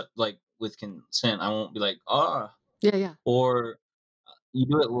course, like with consent, I won't be like ah, Yeah, yeah. or you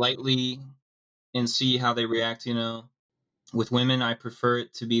do it lightly and see how they react. You know, with women, I prefer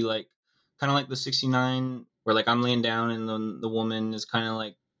it to be like kind of like the 69 where like I'm laying down and the woman is kind of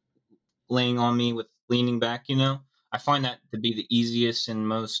like laying on me with leaning back, you know? I find that to be the easiest and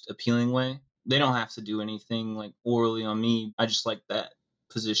most appealing way. They don't have to do anything like orally on me. I just like that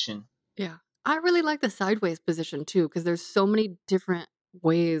position. Yeah. I really like the sideways position too, because there's so many different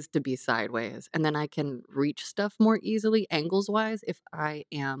ways to be sideways, and then I can reach stuff more easily angles-wise if I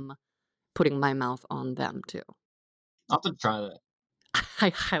am putting my mouth on them too. I'll have to try that. I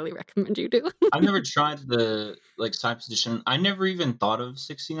highly recommend you do. I've never tried the like side position. I never even thought of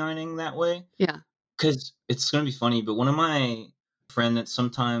 69ing that way Yeah. because it's gonna be funny. But one of my friend that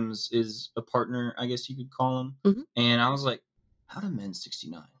sometimes is a partner, I guess you could call him, Mhm. and I was like, "How do men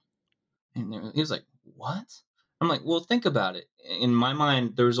 69?" And he was like, "What?" I'm like, "Well, think about it." In my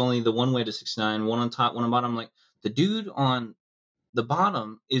mind, there was only the one way to 69, one on top, one on bottom. I'm like, the dude on the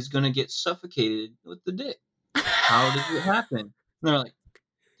bottom is gonna get suffocated with the dick. How does it happen? And they're like,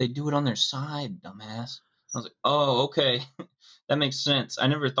 they do it on their side, dumbass. I was like, oh, okay, that makes sense. I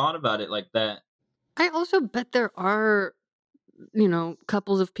never thought about it like that. I also bet there are,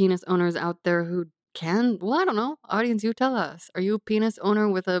 couples of penis owners out there who can well, I don't know. Audience, you tell us. Are you a penis owner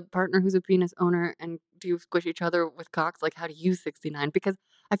with a partner who's a penis owner, and do you squish each other with cocks? Like, how do you 69? Because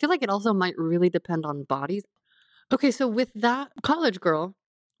I feel like it also might really depend on bodies. Okay, so with that college girl,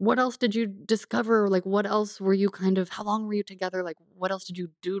 what else did you discover? Like, what else were you kind of how long were you together? Like, what else did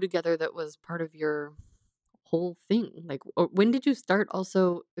you do together that was part of your whole thing? Like, or when did you start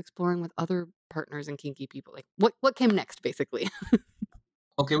also exploring with other partners and kinky people? Like, what came next, basically?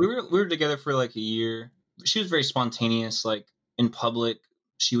 Okay, we were together for like a year. She was very spontaneous. Like in public,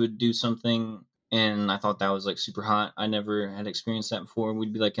 she would do something, and I thought that was like super hot. I never had experienced that before.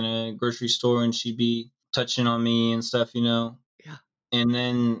 We'd be like in a grocery store, and she'd be touching on me and stuff, you know. Yeah. And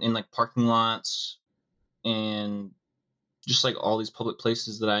then in like parking lots and just like all these public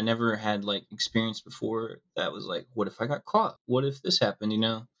places that I never had like experienced before. That was like, what if I got caught? What if this happened? You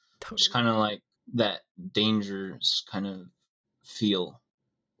know, just Totally. kind of like that dangerous kind of feel.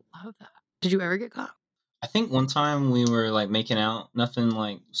 Love that. Did you ever get caught? I think one time we were like making out, nothing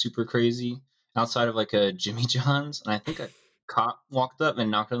like super crazy, outside of like a Jimmy John's, and I think a cop walked up and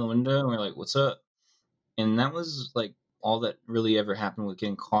knocked on the window, and we are like, "What's up?" And that was like all that really ever happened with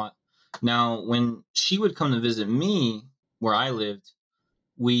getting caught. Now, when she would come to visit me where I lived,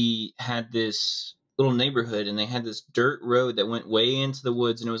 we had this little neighborhood, and they had this dirt road that went way into the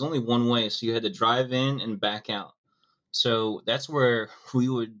woods, and it was only one way, so you had to drive in and back out. So that's where we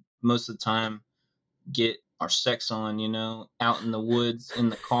would most of the time get our sex on, out in the woods, in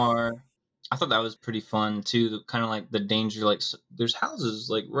the car. I thought that was pretty fun too. Kind of like the danger, like there's houses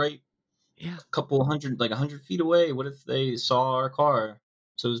like right Yeah. a couple hundred, like 100 feet away. What if they saw our car?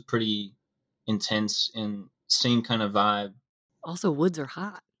 So it was pretty intense and same kind of vibe. Also, woods are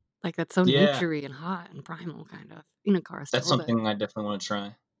hot. Like, that's so Yeah, naturey and hot and primal, kind of. In a car that's still, but something I definitely want to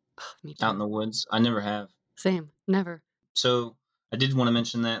try me out in too. the woods. I never have. Same. Never. So I did want to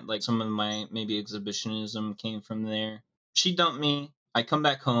mention that like some of my maybe exhibitionism came from there. She dumped me. I come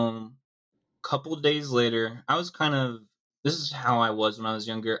back home. Couple days later, I was kind of this is how I was when I was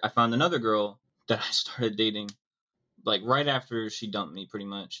younger. I found another girl that I started dating like right after she dumped me pretty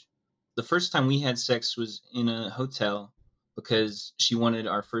much. The first time we had sex was in a hotel because she wanted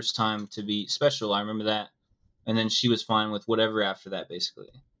our first time to be special. I remember that. And then she was fine with whatever after that basically.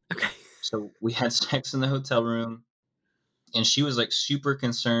 Okay. So we had sex in the hotel room and she was like super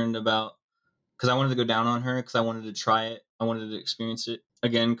concerned about because I wanted to go down on her because I wanted to try it. I wanted to experience it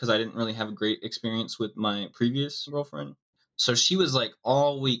again because I didn't really have a great experience with my previous girlfriend. So she was like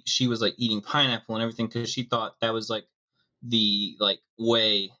all week she was like eating pineapple and everything because she thought that was like the like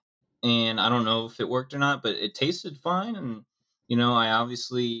way. And I don't know if it worked or not, but it tasted fine. And I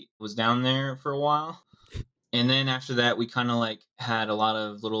obviously was down there for a while. And then after that, we kind of like had a lot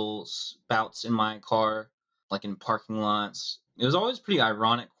of little spouts in my car, like in parking lots. It was always pretty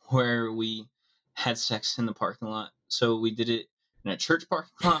ironic where we had sex in the parking lot. So we did it in a church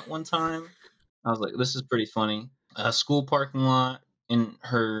parking lot one time. I was like, this is pretty funny. A school parking lot, in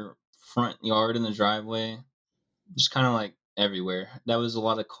her front yard in the driveway, just kind of like everywhere. That was a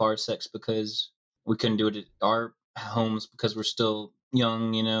lot of car sex because we couldn't do it at our homes because we're still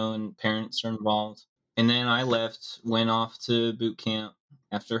young, and parents are involved. And then I left, went off to boot camp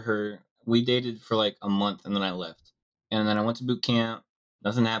after her. We dated for like a month and then I left. And then I went to boot camp.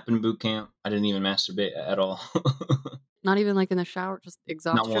 Nothing happened in boot camp. I didn't even masturbate at all. Not even like in the shower, just Not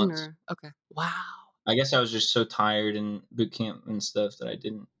exhaustion once. or okay. Wow. I guess I was just so tired in boot camp and stuff that I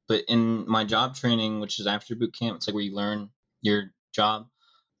didn't. But in my job training, which is after boot camp, it's like where you learn your job.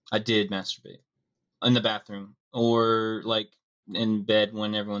 I did masturbate in the bathroom or like in bed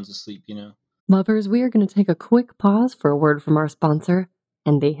when everyone's asleep. Lovers, we are going to take a quick pause for a word from our sponsor,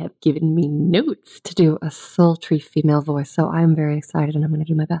 and they have given me notes to do a sultry female voice, so I'm very excited and I'm going to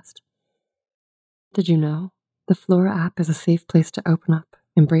do my best. Did you know? The Flora app is a safe place to open up,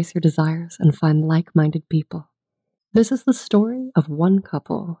 embrace your desires, and find like-minded people. This is the story of one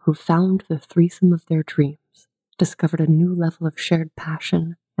couple who found the threesome of their dreams, discovered a new level of shared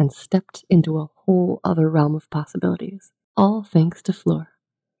passion, and stepped into a whole other realm of possibilities, all thanks to Flora.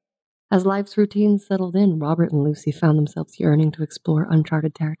 As life's routines settled in, Robert and Lucy found themselves yearning to explore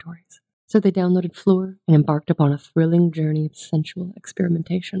uncharted territories. So they downloaded Fleur and embarked upon a thrilling journey of sensual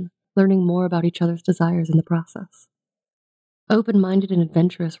experimentation, learning more about each other's desires in the process. Open-minded and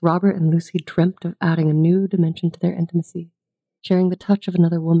adventurous, Robert and Lucy dreamt of adding a new dimension to their intimacy, sharing the touch of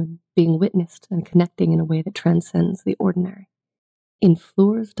another woman, being witnessed and connecting in a way that transcends the ordinary. In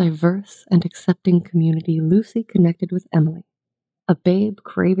Fleur's diverse and accepting community, Lucy connected with Emily, a babe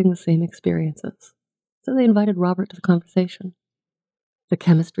craving the same experiences. So they invited Robert to the conversation. The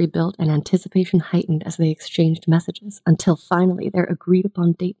chemistry built and anticipation heightened as they exchanged messages until finally their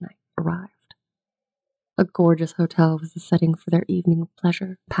agreed-upon date night arrived. A gorgeous hotel was the setting for their evening of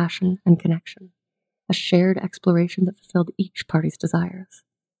pleasure, passion, and connection, a shared exploration that fulfilled each party's desires.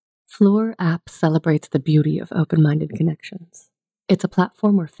 Fleur app celebrates the beauty of open-minded connections. It's a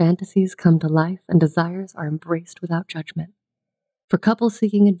platform where fantasies come to life and desires are embraced without judgment. For couples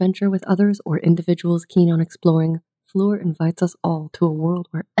seeking adventure with others or individuals keen on exploring, Fleur invites us all to a world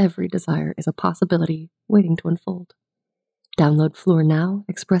where every desire is a possibility waiting to unfold. Download Fleur now,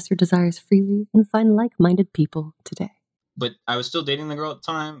 express your desires freely, and find like-minded people today. But I was still dating the girl at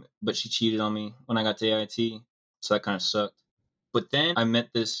the time, but she cheated on me when I got to AIT, so that kind of sucked. But then I met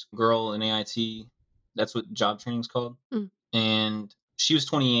this girl in AIT, that's what job training's called, and she was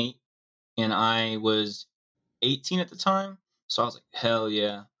 28, and I was 18 at the time, so I was like, hell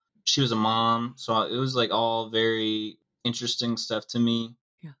yeah. She was a mom, so it was like all very interesting stuff to me.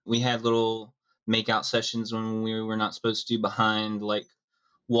 Yeah. We had little makeout sessions when we were not supposed to behind like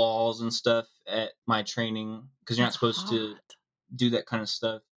walls and stuff at my training because you're not That's supposed to hot. do that kind of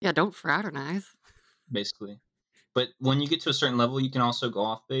stuff, Yeah, don't fraternize. basically. But when you get to a certain level, you can also go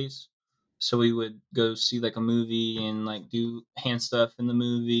off base. So we would go see like a movie and like do hand stuff in the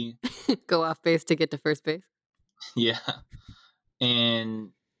movie. Go off base to get to first base. Yeah. And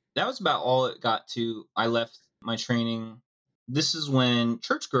that was about all it got to. I left my training. This is when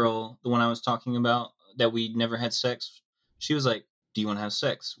Church Girl, the one I was talking about, that we never had sex, she was like, "Do you want to have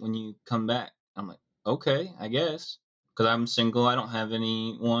sex when you come back?" I'm like, "Okay, I guess." Because I'm single, I don't have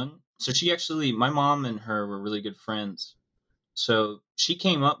anyone. So she actually, my mom and her were really good friends. So she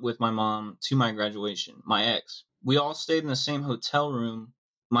came up with my mom to my graduation, my ex. We all stayed in the same hotel room.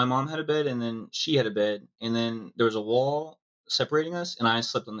 My mom had a bed, and then she had a bed, and then there was a wall separating us, and I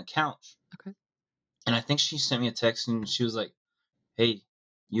slept on the couch. Okay. And I think she sent me a text, and she was like, "Hey,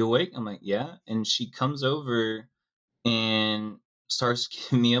 you awake?" I'm like, "Yeah." And she comes over and starts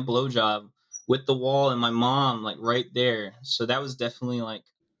giving me a blowjob with the wall and my mom like right there. So that was definitely like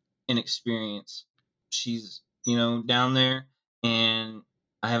an experience. She's, down there and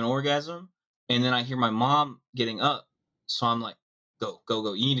I have an orgasm and then I hear my mom getting up. So I'm like, go, go,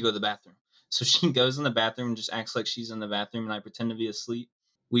 go. You need to go to the bathroom. So she goes in the bathroom and just acts like she's in the bathroom and I pretend to be asleep.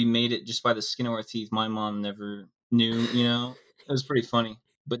 We made it just by the skin of our teeth. My mom never knew. It was pretty funny.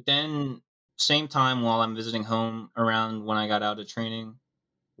 But then same time while I'm visiting home around when I got out of training,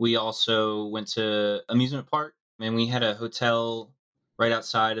 we also went to amusement park and we had a hotel right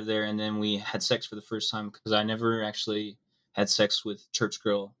outside of there and then we had sex for the first time because I never actually had sex with Church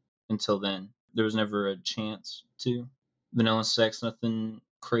Girl until then. There was never a chance to. Vanilla sex, nothing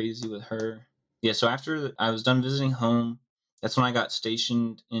crazy with her. Yeah, so after I was done visiting home, that's when I got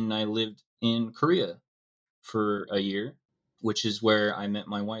stationed and I lived in Korea for a year, which is where I met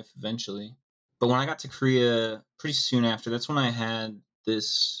my wife eventually. But when I got to Korea pretty soon after, that's when I had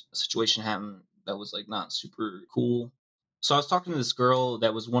this situation happen that was like not super cool. So I was talking to this girl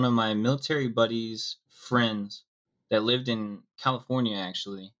that was one of my military buddies' friends that lived in California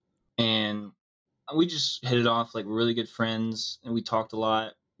actually. And we just hit it off like really good friends and we talked a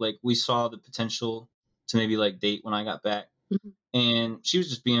lot. Like we saw the potential to maybe like date when I got back. Mhm. And she was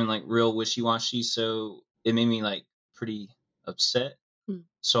just being like real wishy-washy, so it made me like pretty upset. Mm.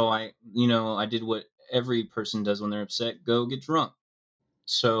 So I did what every person does when they're upset, go get drunk.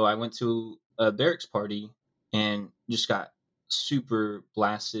 So I went to a barracks party and just got super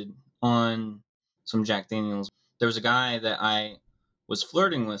blasted on some Jack Daniels. There was a guy that I was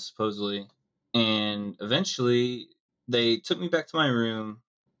flirting with supposedly, and eventually they took me back to my room.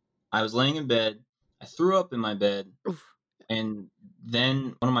 I was laying in bed. I threw up in my bed, Oof. and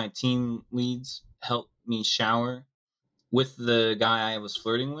then one of my team leads helped me shower with the guy I was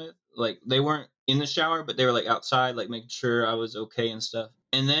flirting with. Like they weren't in the shower, but they were like outside, like making sure I was okay and stuff.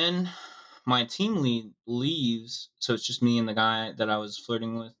 And then my team lead leaves, so it's just me and the guy that I was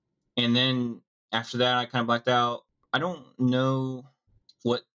flirting with. And then after that, I kind of blacked out. I don't know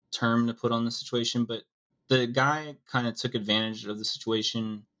what term to put on the situation, but the guy kind of took advantage of the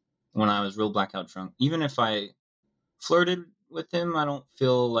situation when I was real blackout drunk. Even if I flirted with him, I don't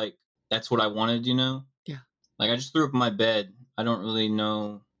feel like that's what I wanted. Yeah. Like I just threw up in my bed. I don't really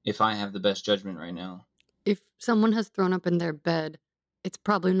know if I have the best judgment right now. If someone has thrown up in their bed, it's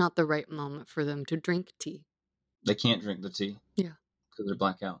probably not the right moment for them to drink tea. They can't drink the tea Yeah. because they're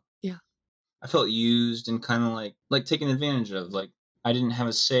blackout. Yeah. I felt used and kind of like taken advantage of. Like I didn't have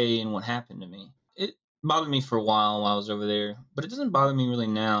a say in what happened to me. It bothered me for a while I was over there, but it doesn't bother me really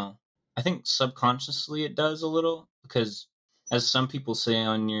now. I think subconsciously it does a little because, as some people say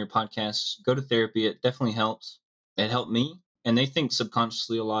on your podcast, go to therapy. It definitely helps. It helped me, and they think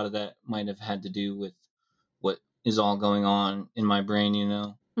subconsciously a lot of that might have had to do with what is all going on in my brain.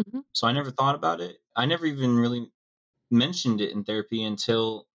 Mm-hmm. So I never thought about it. I never even really mentioned it in therapy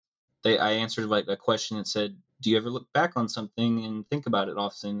until I answered like a question that said, "Do you ever look back on something and think about it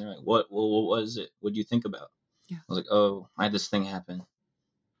often?" They're like, "What? Well, what was it? What do you think about?" Yeah. I was like, "Oh, I had this thing happen,"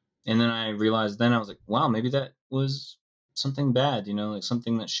 and then I realized. Then I was like, "Wow, maybe that was something bad. Like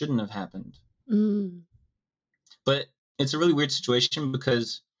something that shouldn't have happened." Mm. But it's a really weird situation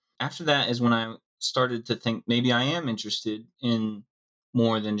because after that is when I started to think maybe I am interested in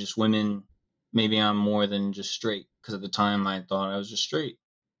more than just women. Maybe I'm more than just straight because at the time I thought I was just straight.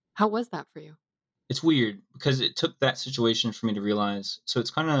 How was that for you? It's weird because it took that situation for me to realize. So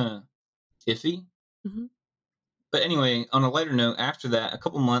it's kind of iffy. Mm-hmm. But anyway, on a lighter note, after that, a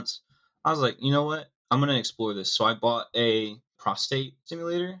couple months, I was like, you know what? I'm going to explore this. So I bought a prostate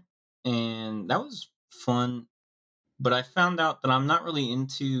simulator and that was fun. But I found out that I'm not really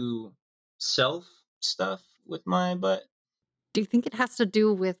into self stuff with my butt. Do you think it has to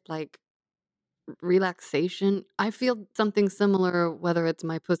do with, like, relaxation? I feel something similar whether it's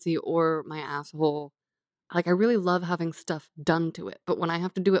my pussy or my asshole. Like, I really love having stuff done to it, but when I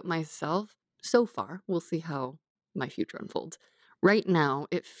have to do it myself, so far, we'll see how my future unfolds. Right now,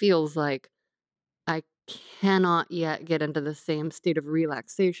 it feels like I cannot yet get into the same state of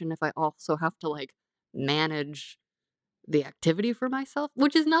relaxation if I also have to, like, manage the activity for myself,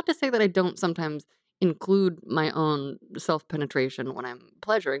 which is not to say that I don't sometimes include my own self-penetration when I'm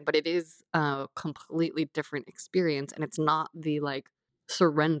pleasuring, but it is a completely different experience, and it's not the, like,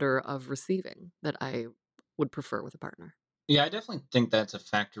 surrender of receiving that I would prefer with a partner. Yeah, I definitely think that's a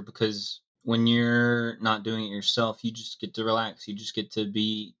factor because when you're not doing it yourself, you just get to relax. You just get to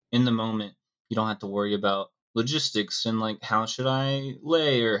be in the moment. You don't have to worry about logistics and like how should I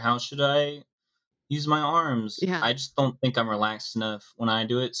lay or how should I use my arms. Yeah, I just don't think I'm relaxed enough when I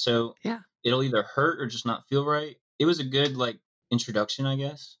do it. So yeah. it'll either hurt or just not feel right. It was a good like introduction, I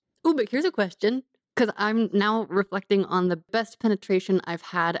guess. Ooh, but here's a question, because 'cause I'm now reflecting on the best penetration I've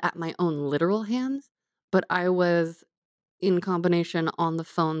had at my own literal hands, but I was in combination on the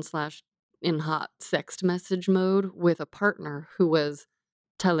phone slash in hot sext message mode with a partner who was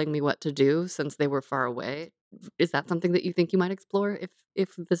telling me what to do since they were far away. Is that something that you think you might explore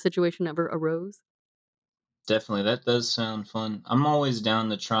if the situation ever arose? Definitely. That does sound fun. I'm always down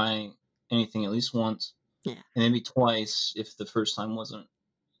to try anything at least once Yeah, and maybe twice if the first time wasn't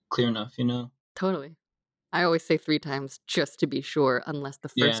clear enough, you know? totally. I always say 3 times just to be sure, unless the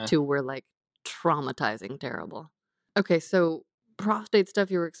first Yeah. 2 were, like, traumatizing terrible. Okay, so prostate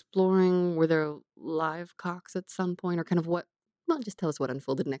stuff you were exploring, were there live cocks at some point or kind of what well, just tell us what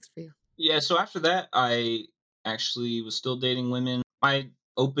unfolded next for you. Yeah, so after that, I actually was still dating women. I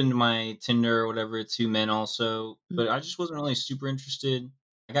opened my Tinder or whatever to men also, Mm, but I just wasn't really super interested.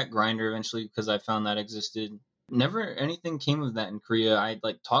 I got Grinder eventually because I found that existed. Never anything came of that in Korea. I'd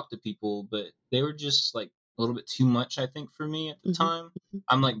like talked to people, but they were just like a little bit too much, I think, for me at the mhm, time. mhm.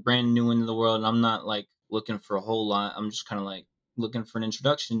 I'm like brand new into the world and I'm not like looking for a whole lot. I'm just kind of like looking for an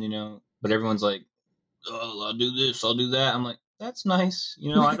introduction, you know. But everyone's like, oh, I'll do this, I'll do that. I'm like, that's nice.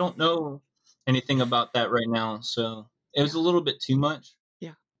 You know, I don't know anything about that right now. So it was Yeah, a little bit too much.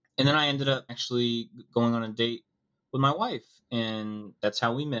 yeah. And then I ended up actually going on a date with my wife. And that's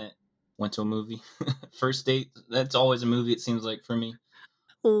how we met. Went to a movie. First date, that's always a movie, it seems like for me.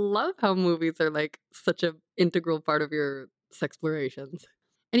 Love how movies are, like, such a integral part of your sexplorations.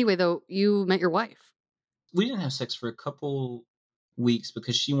 Anyway, though, you met your wife. We didn't have sex for a couple weeks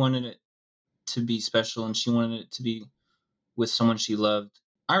because she wanted it to be special and she wanted it to be with someone she loved.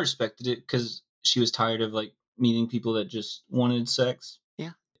 I respected it because she was tired of like meeting people that just wanted sex.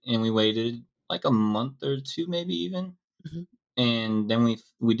 Yeah, And we waited like a month or two, maybe even, mhm, and then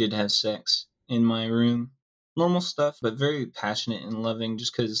we did have sex in my room. Normal stuff, but very passionate and loving,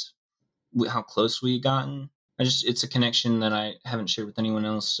 just because how close we gotten. I just it's a connection that I haven't shared with anyone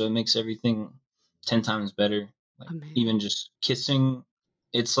else, so it makes everything 10 times better. Like amazing. even just kissing,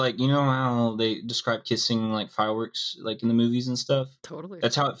 it's like you know how they describe kissing like fireworks, like in the movies and stuff. Totally.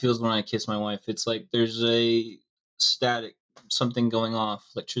 That's how it feels when I kiss my wife. It's like there's a static, something going off,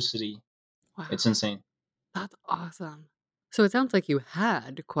 electricity. It's Wow. insane. That's awesome. So it sounds like you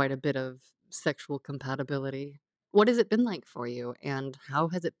had quite a bit of sexual compatibility. What has it been like for you, and how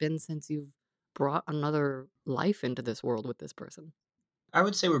has it been since you've brought another life into this world with this person? I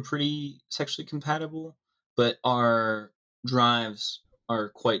would say we're pretty sexually compatible, but our drives are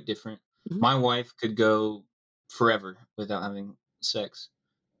quite different. Mhm. My wife could go forever without having sex,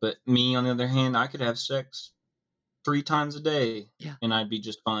 but me, on the other hand, I could have sex 3 times a day Yeah, and I'd be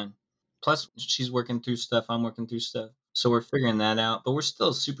just fine. Plus, she's working through stuff, I'm working through stuff. So we're figuring that out, but we're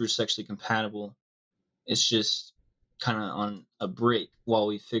still super sexually compatible. It's just kind of on a break while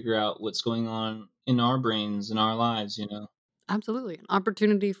we figure out what's going on in our brains and our lives, you know? absolutely. An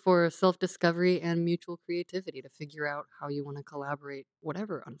opportunity for self-discovery and mutual creativity to figure out how you want to collaborate,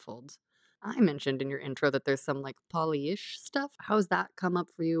 whatever unfolds. I mentioned in your intro that there's some like poly-ish stuff. How's that come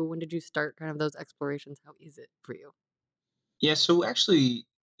up for you? When did you start kind of those explorations? How is it for you? Yeah, so actually,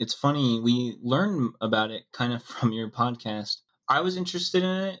 it's funny. We learned about it kind of from your podcast. I was interested in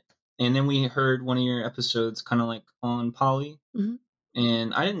it, and then we heard one of your episodes kind of like on poly, Hmm.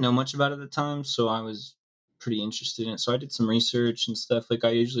 and I didn't know much about it at the time, so I was pretty interested in it. So I did some research and stuff like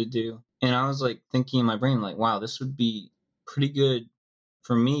I usually do. And I was like thinking in my brain, like, wow, this would be pretty good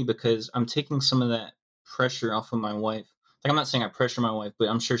for me because I'm taking some of that pressure off of my wife. Like, I'm not saying I pressure my wife, but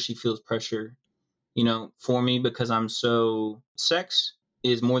I'm sure she feels pressure for me because I'm sex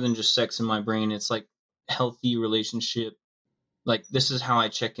is more than just sex in my brain. It's like healthy relationship Like, this is how I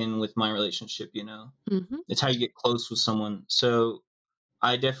check in with my relationship, you know? Hmm. It's how you get close with someone. So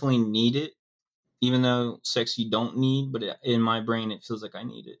I definitely need it, even though sex you don't need, but in my brain, it feels like I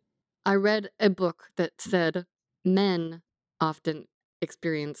need it. I read a book that said men often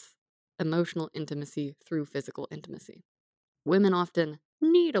experience emotional intimacy through physical intimacy. Women often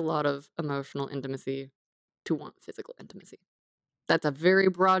need a lot of emotional intimacy to want physical intimacy. That's a very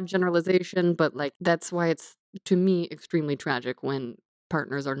broad generalization, but like that's why it's to me extremely tragic when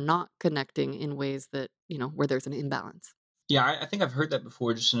partners are not connecting in ways that, where there's an imbalance. Yeah, I think I've heard that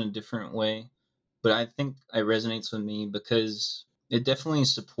before, just in a different way. But I think it resonates with me because it definitely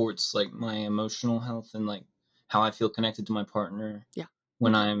supports like my emotional health and like how I feel connected to my partner Yeah.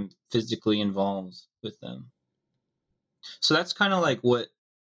 when Okay. I'm physically involved with them. So that's kind of like what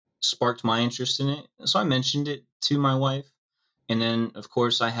sparked my interest in it. So I mentioned it to my wife. And then, of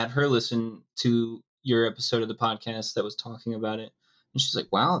course, I had her listen to your episode of the podcast that was talking about it. And she's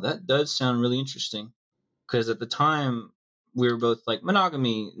like, wow, that does sound really interesting. Because at the time, we were both like,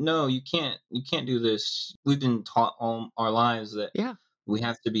 monogamy, no, you can't do this. We've been taught all our lives that Yeah. we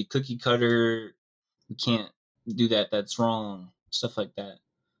have to be cookie cutter. We can't do that. That's wrong. Stuff like that.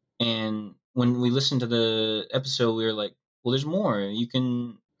 And when we listened to the episode, we were like, well, there's more. You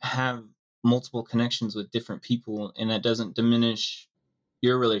can have multiple connections with different people, and that doesn't diminish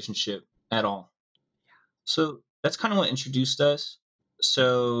your relationship at all. So that's kind of what introduced us.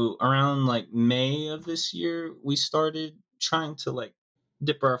 So around like May of this year, we started trying to like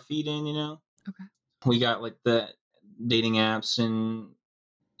dip our feet in, you know? Okay. We got like the dating apps and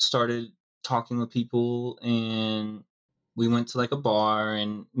started talking with people, and we went to like a bar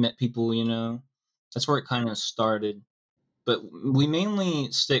and met people, you know. That's where it kind of started. But we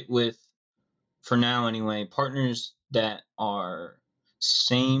mainly stick with, for now anyway, partners that are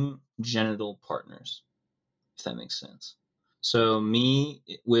same genital partners, if that makes sense. So me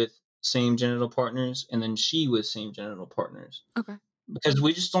with same genital partners, and then she with same genital partners. Okay. Because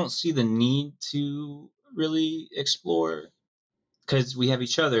we just don't see the need to really explore, because we have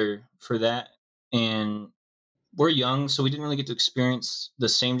each other for that, and we're young, so we didn't really get to experience the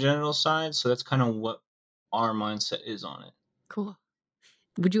same genital side. So that's kind of what our mindset is on it. Cool.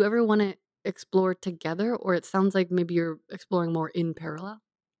 Would you ever want to explore together, or it sounds like maybe you're exploring more in parallel?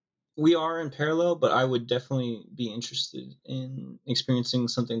 We are in parallel, but I would definitely be interested in experiencing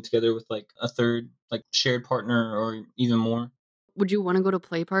something together with like a third, like shared partner or even more. Would you want to go to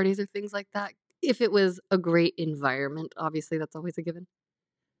play parties or things like that? If it was a great environment, obviously that's always a given.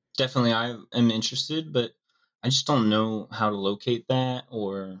 Definitely, I am interested, but I just don't know how to locate that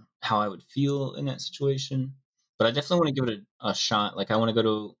or how I would feel in that situation. But I definitely want to give it a shot. Like, I want to go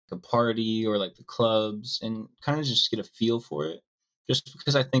to a party or like the clubs and kind of just get a feel for it, just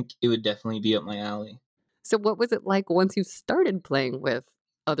because I think it would definitely be up my alley. So what was it like once you started playing with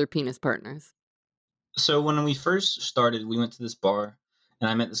other penis partners? So, when we first started, we went to this bar and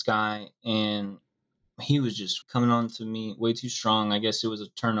I met this guy, and he was just coming on to me way too strong. I guess it was a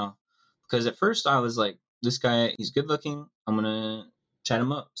turnoff because at first I was like, this guy, he's good looking. I'm gonna chat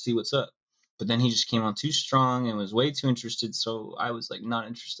him up, see what's up. But then he just came on too strong and was way too interested. So I was like, not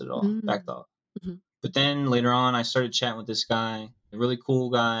interested at all. Backed Mm. off. Mhm. But then later on, I started chatting with this guy, a really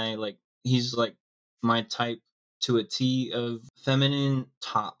cool guy. Like, he's like my type to a T of feminine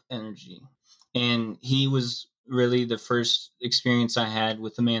top energy. And he was really the first experience I had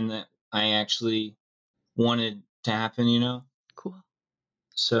with a man that I actually wanted to happen, you know? Cool.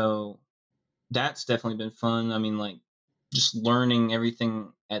 So that's definitely been fun. I mean, like, just learning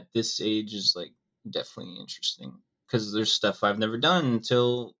everything at this age is like definitely interesting because there's stuff I've never done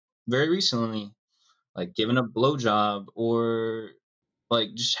until very recently, like giving a blowjob or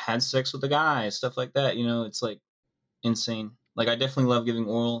like just had sex with a guy, stuff like that. You know, it's like insane. Like, I definitely love giving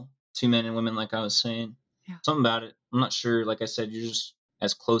oral to men and women, like I was saying. Yeah. Something about it. I'm not sure. Like I said, you're just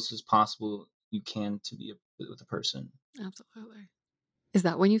as close as possible you can to be with a person. Absolutely. Is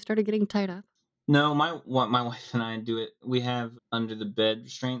that when you started getting tied up? No, my wife and I do it. We have under the bed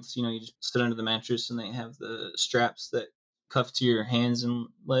restraints. You know, you just sit under the mattress, and they have the straps that cuff to your hands and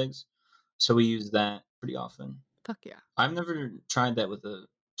legs. So we use that pretty often. Fuck yeah. I've never tried that with a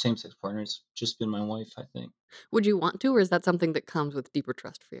same-sex partner. It's just been my wife, I think. Would you want to, or is that something that comes with deeper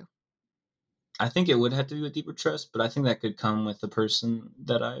trust for you? I think it would have to be with deeper trust, but I think that could come with the person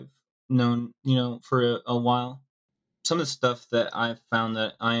that I've known, you know, for a while. Some of the stuff that I've found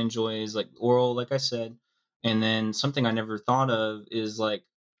that I enjoy is like oral, like I said, and then something I never thought of is like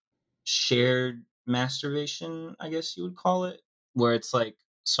shared masturbation, I guess you would call it, where it's like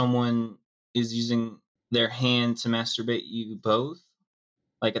someone is using their hand to masturbate you both,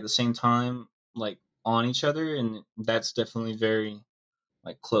 like at the same time. Like, on each other, and that's definitely very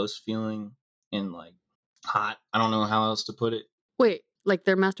like close feeling and like hot. I don't know how else to put it. Wait, like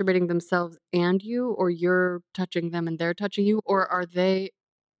they're masturbating themselves and you, or you're touching them and they're touching you, or are they?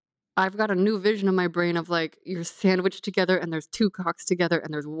 I've got a new vision in my brain of like you're sandwiched together and there's two cocks together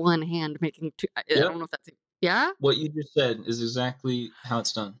and there's one hand making two. I Yep. don't know if that's yeah. What you just said is exactly how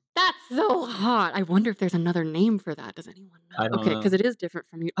it's done. That's so hot. I wonder if there's another name for that. Does anyone know? I don't Okay, because know. it is different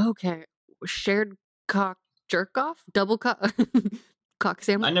from you. Okay, shared cock jerk off, double cock cock I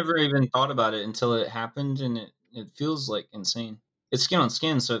sandwich. never even thought about it until it happened, and it feels like insane. It's skin on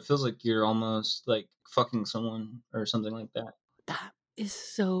skin, so it feels like you're almost like fucking someone or something like that. That is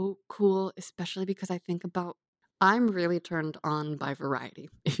so cool, especially because I think about I'm really turned on by variety,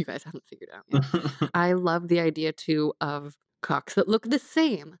 if you guys haven't figured out yet. I love the idea too of cocks that look the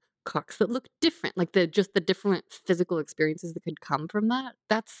same, cocks that look different, like the different physical experiences that could come from that.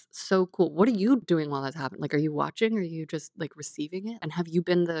 That's so cool. What are you doing while that's happening? Like, are you watching? Are you just like receiving it? And have you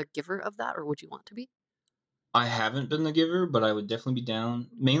been the giver of that, or would you want to be? I haven't been the giver, but I would definitely be down.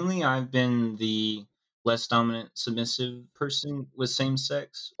 Mainly, I've been the less dominant, submissive person with same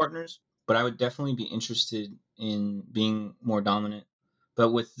sex partners, but I would definitely be interested in being more dominant.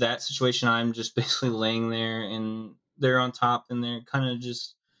 But with that situation, I'm just basically laying there and they're on top and they're kind of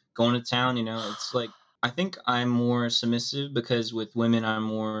just going to town. It's like I think I'm more submissive because with women, I'm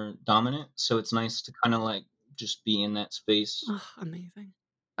more dominant. So it's nice to kind of like just be in that space. Oh, amazing.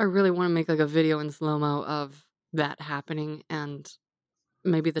 I really want to make like a video in slow-mo of that happening and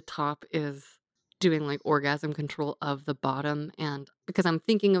maybe the top is doing like orgasm control of the bottom. And because I'm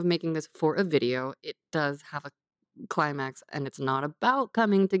thinking of making this for a video, it does have a climax and it's not about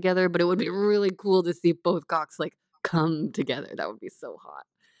coming together, but it would be really cool to see both cocks like come together. That would be so hot.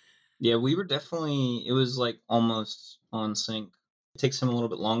 Yeah, we were definitely it was like almost on sync. It takes him a little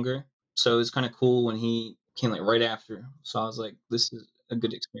bit longer. So it was kind of cool when he came like right after. So I was like, this is a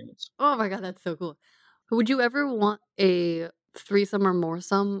good experience. Oh my God, that's so cool. Would you ever want a threesome or more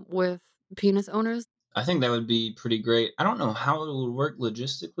some with penis owners? I think that would be pretty great. I don't know how it would work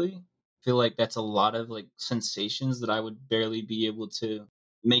logistically. I feel like that's a lot of like sensations that I would barely be able to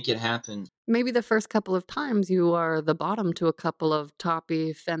make it happen. Maybe the first couple of times you are the bottom to a couple of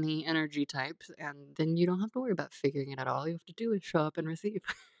toppy, femmy energy types, and then you don't have to worry about figuring it out. All you have to do is show up and receive.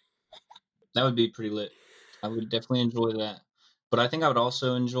 That would be pretty lit. I would definitely enjoy that. But I think I would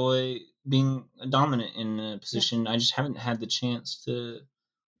also enjoy being a dominant in a Yeah. position. I just haven't had the chance to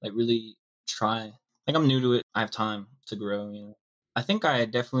like really try. Like I'm new to it. I have time to grow. I think I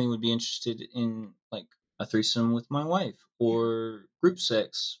definitely would be interested in like a threesome with my wife Yeah. or group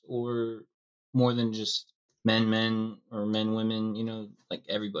sex or more than just men or men women, like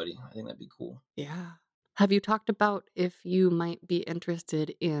everybody. I think that'd be cool. Yeah. Have you talked about if you might be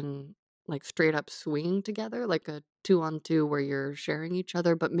interested in like straight up swinging together, like a 2-on-2 where you're sharing each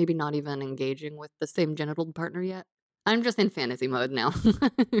other, but maybe not even engaging with the same genital partner yet? I'm just in fantasy mode now. I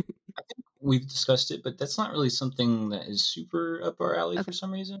think we've discussed it, but that's not really something that is super up our alley for Okay.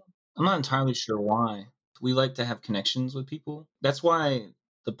 some reason. I'm not entirely sure why. We like to have connections with people. That's why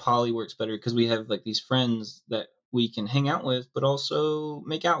the poly works better because we have like these friends that we can hang out with, but also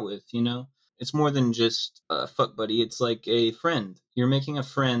make out with. It's more than just a fuck buddy. It's like a friend. You're making a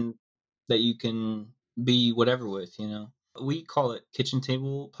friend that you can be whatever with. We call it kitchen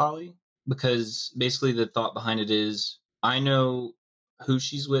table poly because basically the thought behind it is I know who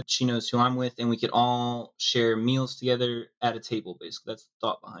she's with, she knows who I'm with, and we could all share meals together at a table, basically. That's the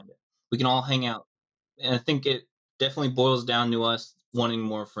thought behind it. We can all hang out. And I think it definitely boils down to us wanting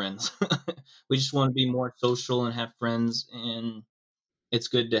more friends. We just want to be more social and have friends, and it's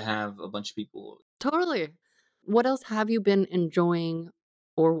good to have a bunch of people. Totally. What else have you been enjoying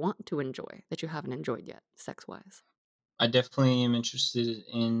or want to enjoy that you haven't enjoyed yet, sex wise? I definitely am interested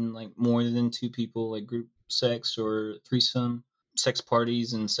in like more than two people, like group sex or threesome. Sex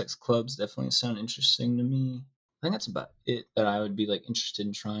parties and sex clubs definitely sound interesting to me. I think that's about it that I would be like interested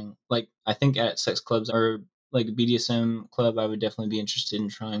in trying. Like I think at sex clubs or like a BDSM club, I would definitely be interested in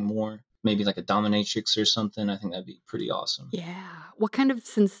trying more. Maybe like a dominatrix or something. I think that'd be pretty awesome. Yeah. What kind of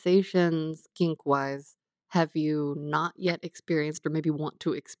sensations, kink wise, have you not yet experienced or maybe want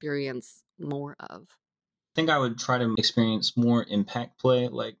to experience more of? I think I would try to experience more impact play,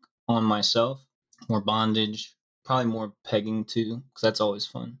 like on myself, more bondage, probably more pegging too, because that's always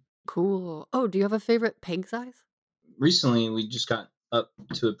fun. Cool. Oh, do you have a favorite peg size? Recently we just got up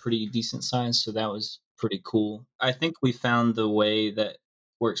to a pretty decent size, so that was pretty cool. I think we found the way that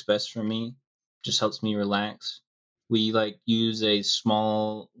works best for me, just helps me relax. We like use a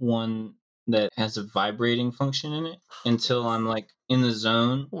small one that has a vibrating function in it until I'm like in the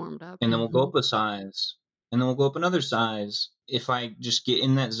zone, Warmed up. and then we'll go up a size, and then we'll go up another size. If I just get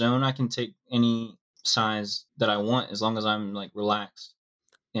in that zone, I can take any size that I want as long as I'm like relaxed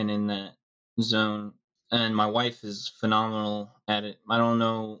and in that zone. And my wife is phenomenal at it. I don't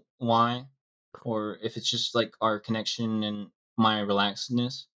know why, or if it's just like our connection and my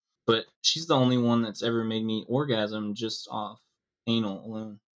relaxedness, but she's the only one that's ever made me orgasm just off anal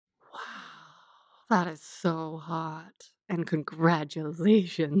alone. Wow. That is so hot. And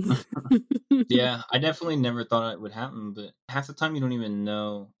congratulations. Yeah, I definitely never thought it would happen, but half the time you don't even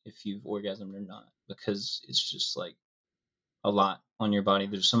know if you've orgasmed or not because it's just like a lot on your body.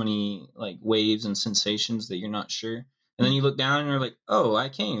 There's so many like waves and sensations that you're not sure. And then you look down and you're like, "Oh, I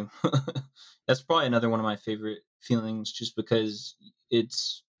came." That's probably another one of my favorite feelings just because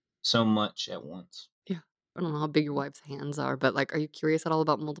it's so much at once. Yeah. I don't know how big your wife's hands are, but like, are you curious at all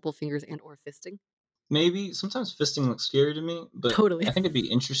about multiple fingers and or fisting? Maybe sometimes fisting looks scary to me, but Totally. I think it'd be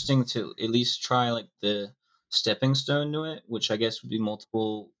interesting to at least try like the stepping stone to it, which I guess would be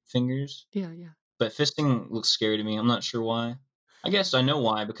multiple fingers. Yeah, yeah. But fisting looks scary to me. I'm not sure why. I guess I know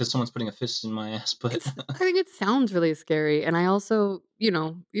why because someone's putting a fist in my ass, but I think it sounds really scary. And I also,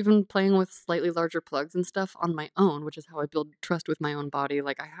 even playing with slightly larger plugs and stuff on my own, which is how I build trust with my own body.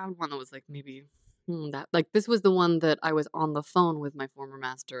 Like I had one that was like maybe that like this was the one that I was on the phone with my former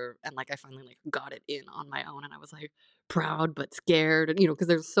master and like I finally like got it in on my own and I was like proud but scared and because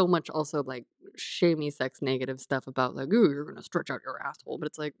there's so much also like shamey sex negative stuff about like ooh you're gonna stretch out your asshole but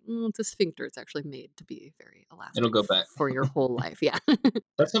it's like it's a sphincter, it's actually made to be very it'll elastic go back. for your whole life. Yeah.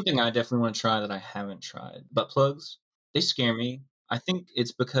 That's something I definitely want to try that I haven't tried. Butt plugs, they scare me. I think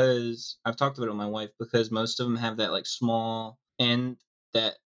it's because I've talked about it with my wife because most of them have that like small end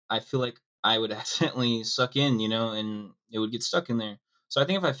that I feel like I would accidentally suck in, and it would get stuck in there. So I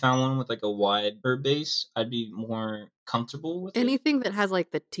think if I found one with like a wider base, I'd be more comfortable with it. Anything that has, like,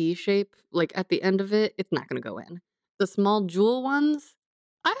 the T shape, like, at the end of it, it's not gonna go in. The small jewel ones,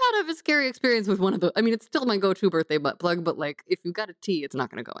 I had a scary experience with one of the I mean, it's still my go-to birthday butt plug, but, like, if you got a T, it's not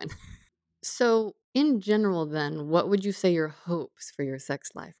gonna go in. So, in general then, what would you say your hopes for your sex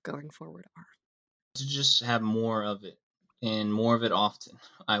life going forward are? To just have more of it and more of it often,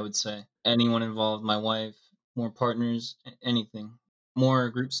 I would say. Anyone involved, my wife, more partners, anything. More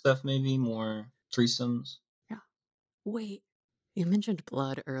group stuff, maybe, more threesomes. Yeah. Wait, you mentioned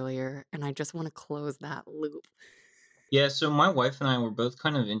blood earlier, and I just wanna close that loop. Yeah, so my wife and I were both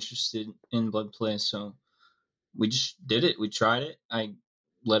kind of interested in blood play, so we just did it. We tried it. I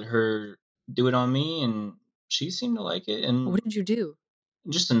let her do it on me, and she seemed to like it. And What did you do?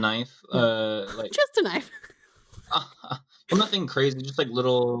 just a knife, No. like Just a knife. well, nothing crazy, just like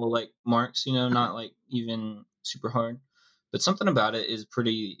little like marks, Uh-huh. not like even super hard. But something about it is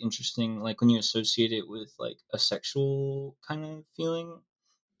pretty interesting. Like when you associate it with like a sexual kind of feeling,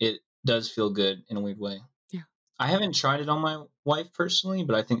 it does feel good in a weird way. Yeah. I haven't tried it on my wife personally,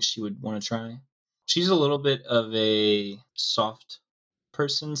 but I think she would want to try. She's a little bit of a soft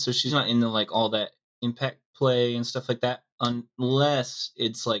person, so she's not into like all that impact play and stuff like that unless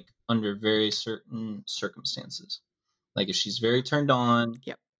it's like under very certain circumstances. Like if she's very turned on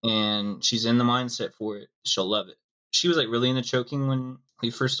Yep. and she's in the mindset for it, she'll love it. She was like really into choking when we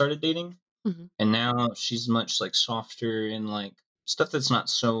first started dating, Mhm. and now she's much like softer and like stuff that's not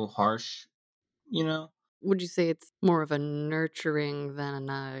so harsh, you know? Would you say it's more of a nurturing than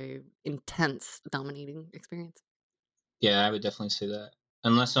a intense dominating experience? Yeah, I would definitely say that.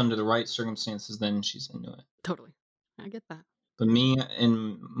 Unless under the right circumstances, then she's into it. Totally. I get that. But me,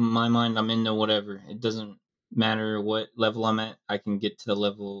 in my mind, I'm into whatever. It doesn't matter what level I'm at. I can get to the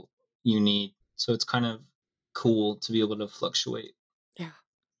level you need. So it's kind of cool to be able to fluctuate. Yeah,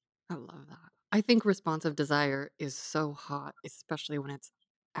 I love that. I think responsive desire is so hot, especially when it's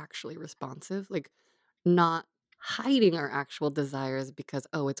actually responsive. Like, not hiding our actual desires because,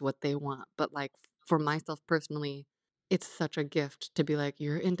 oh, it's what they want. But, like, for myself personally, it's such a gift to be like,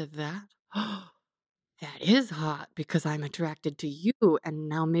 you're into that? That is hot because I'm attracted to you. And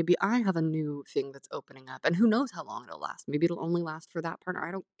now maybe I have a new thing that's opening up. And who knows how long it'll last? Maybe it'll only last for that partner.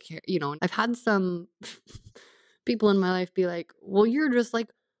 I don't care. And I've had some people in my life be like, well, you're just like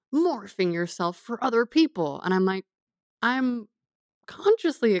morphing yourself for other people. And I'm like, I'm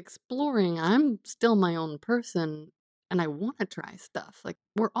consciously exploring. I'm still my own person. And I want to try stuff. Like,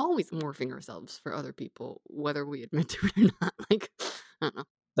 we're always morphing ourselves for other people, whether we admit to it or not. Like, I don't know.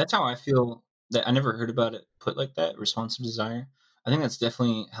 That's how I feel. That I never heard about it put like that. Responsive desire. I think that's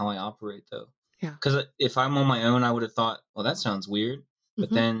definitely how I operate, though. Yeah. Because if I'm on my own, I would have thought, well, that sounds weird. But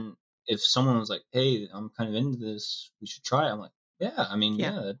Hmm. then if someone was like, hey, I'm kind of into this, we should try it. I'm like, Yeah, I mean,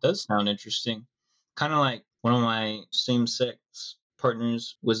 Yeah. yeah, that does sound interesting. Kind of like one of my same sex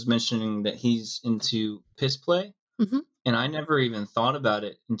partners was mentioning that he's into piss play, Hmm. and I never even thought about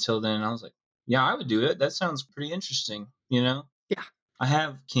it until then. I was like, yeah, I would do it. That sounds pretty interesting, you know? Yeah. I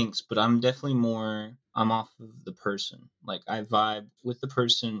have kinks, but I'm definitely more, I'm off of the person. Like, I vibe with the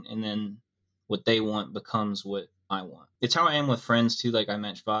person, and then what they want becomes what I want. It's how I am with friends, too. Like, I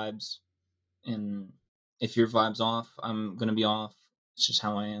match vibes, and if your vibe's off, I'm going to be off. It's just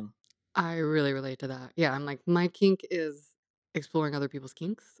how I am. I really relate to that. Yeah, I'm like, my kink is exploring other people's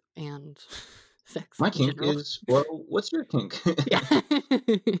kinks and sex My in kink general. is, well, what's your kink? Yeah.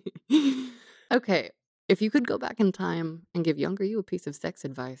 Okay, if you could go back in time and give younger you a piece of sex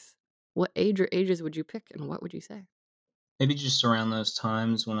advice, what age or ages would you pick and what would you say? Maybe just around those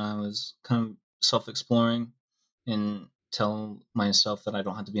times when I was kind of self exploring and tell myself that I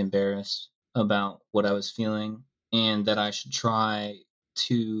don't have to be embarrassed about what I was feeling and that I should try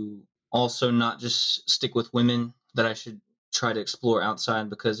to also not just stick with women, that I should try to explore outside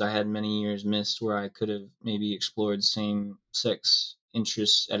because I had many years missed where I could have maybe explored same sex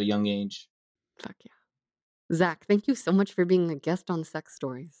interests at a young age. Fuck yeah. Zach, thank you so much for being a guest on Sex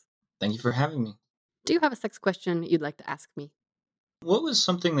Stories. Thank you for having me. Do you have a sex question you'd like to ask me? What was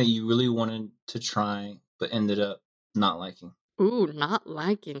something that you really wanted to try but ended up not liking? Ooh, not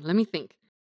liking. Let me think.